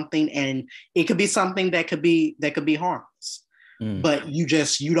into something, and it could be something that could be harmless. But you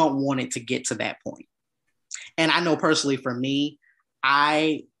don't want it to get to that point. And I know personally for me,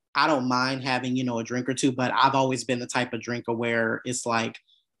 I don't mind having, a drink or two, but I've always been the type of drinker where it's like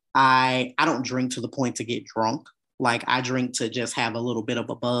I don't drink to the point to get drunk. Like I drink to just have a little bit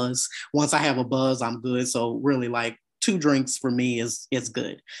of a buzz. Once I have a buzz, I'm good. So really, like 2 drinks for me is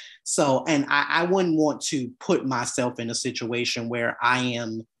good. So, and I wouldn't want to put myself in a situation where I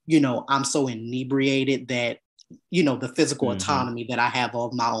am, I'm so inebriated that, the physical autonomy that I have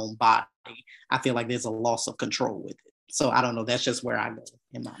of my own body, I feel like there's a loss of control with it. So I don't know. That's just where I go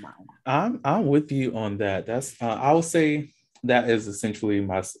in my mind. I'm with you on that. That's I would say that is essentially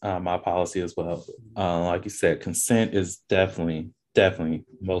my policy as well. Like you said, consent is definitely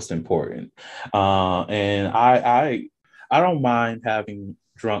most important. And I don't mind having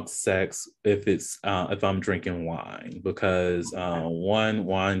drunk sex if I'm drinking wine, because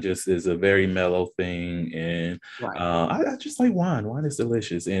wine just is a very mellow thing, and Right. I just like wine. Wine is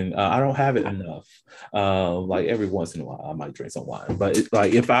delicious, and I don't have it enough. Like every once in a while I might drink some wine, but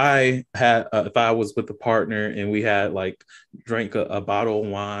like if I was with a partner and we had like drank a bottle of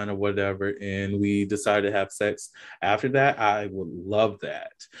wine or whatever, and we decided to have sex after that, I would love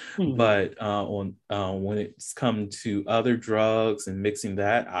that. But when it's come to other drugs and mixing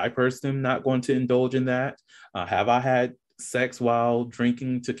that, I personally am not going to indulge in that. Have I had sex while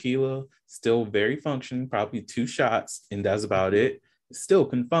drinking tequila? Still very functioning, probably 2 shots, and that's about it. Still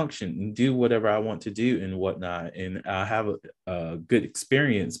can function and do whatever I want to do and whatnot, and I have a good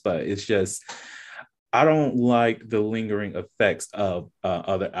experience. But it's just, I don't like the lingering effects of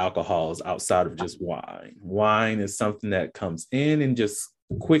other alcohols outside of just wine. Wine is something that comes in and just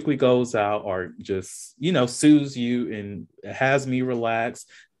quickly goes out or just, soothes you and has me relax.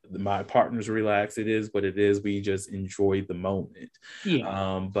 My partner's relaxed. It is what it is. We just enjoy the moment.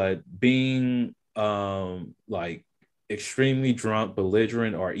 Yeah. But being like extremely drunk,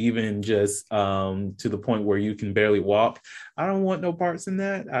 belligerent, or even just to the point where you can barely walk, I don't want no parts in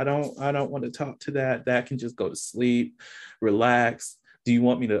that. I don't want to talk to that. That can just go to sleep, relax. Do you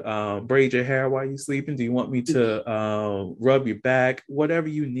want me to braid your hair while you're sleeping? Do you want me to rub your back? Whatever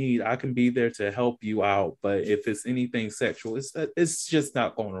you need, I can be there to help you out. But if it's anything sexual, it's just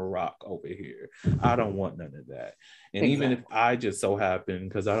not going to rock over here. I don't want none of that. And even if I just so happen,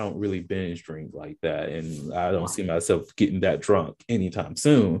 because I don't really binge drink like that, and I don't see myself getting that drunk anytime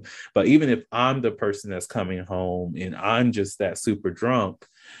soon. But even if I'm the person that's coming home and I'm just that super drunk,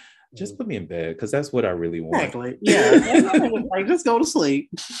 just put me in bed, because that's what I really want. Exactly. Yeah. Like, just go to sleep.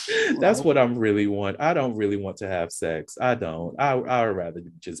 That's what I really want. I don't really want to have sex. I don't. I would rather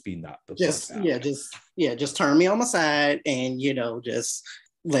just be knocked the fuck out. Just turn me on my side and just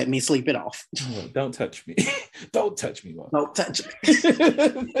let me sleep it off. Don't touch me. Don't touch me. Don't touch me.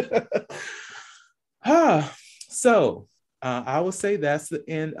 So I will say that's the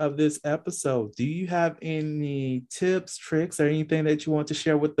end of this episode. Do you have any tips, tricks, or anything that you want to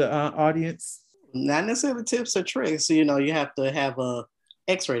share with the audience? Not necessarily tips or tricks. You have to have a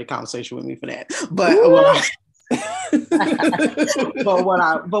X-rated conversation with me for that. But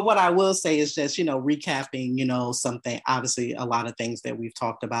what I will say is just, recapping, something, obviously a lot of things that we've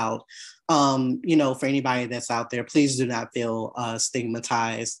talked about. For anybody that's out there, please do not feel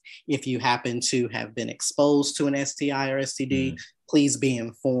stigmatized. If you happen to have been exposed to an STI or STD, please be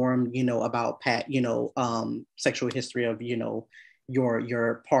informed, about sexual history of, your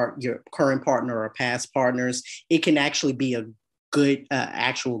current partner or past partners. It can actually be a good,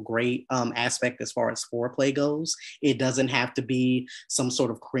 actual great aspect as far as foreplay goes. It doesn't have to be some sort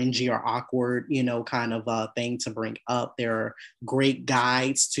of cringy or awkward, kind of thing to bring up. There are great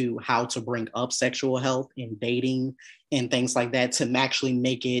guides to how to bring up sexual health in dating and things like that to actually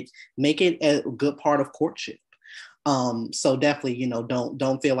make it a good part of courtship. So definitely,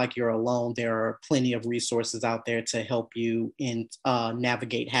 don't feel like you're alone. There are plenty of resources out there to help you in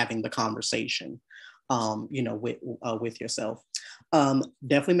navigate having the conversation. With yourself.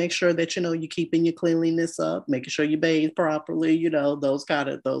 Definitely make sure that you're keeping your cleanliness up, making sure you bathe properly, those kind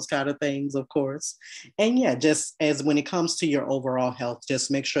of things, of course. And yeah, just as when it comes to your overall health, just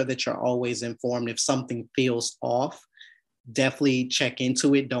make sure that you're always informed. If something feels off, definitely check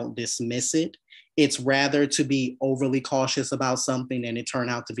into it. Don't dismiss it. It's rather to be overly cautious about something and it turn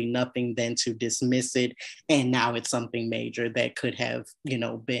out to be nothing than to dismiss it. And now it's something major that could have,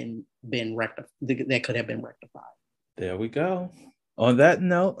 been rectified. That could have been rectified. There we go. On that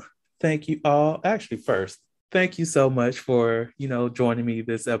note, thank you all. Actually, first, thank you so much for, joining me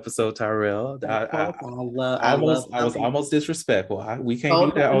this episode, Tyrell. I was almost disrespectful. We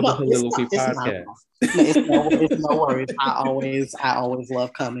can't do that on the Soliloquy podcast. It's no worries. I always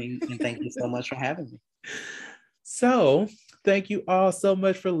love coming, and thank you so much for having me. So thank you all so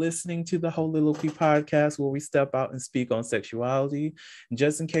much for listening to the Soliloquy podcast, where we step out and speak on sexuality. And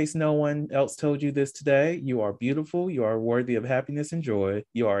just in case no one else told you this today, you are beautiful. You are worthy of happiness and joy.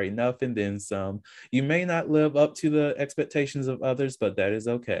 You are enough and then some. You may not live up to the expectations of others, but that is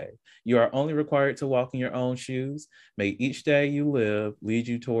okay. You are only required to walk in your own shoes. May each day you live lead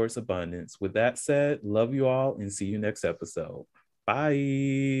you towards abundance. With that said, love you all and see you next episode.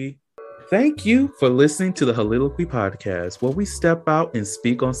 Bye. Thank you for listening to the Soliloquy podcast, where we step out and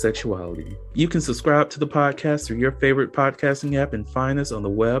speak on sexuality. You can subscribe to the podcast through your favorite podcasting app and find us on the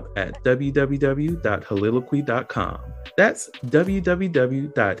web at www.soliloquy.com. That's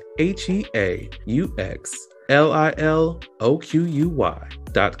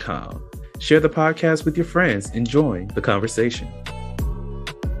www.heauxliloquy.com. Share the podcast with your friends and join the conversation.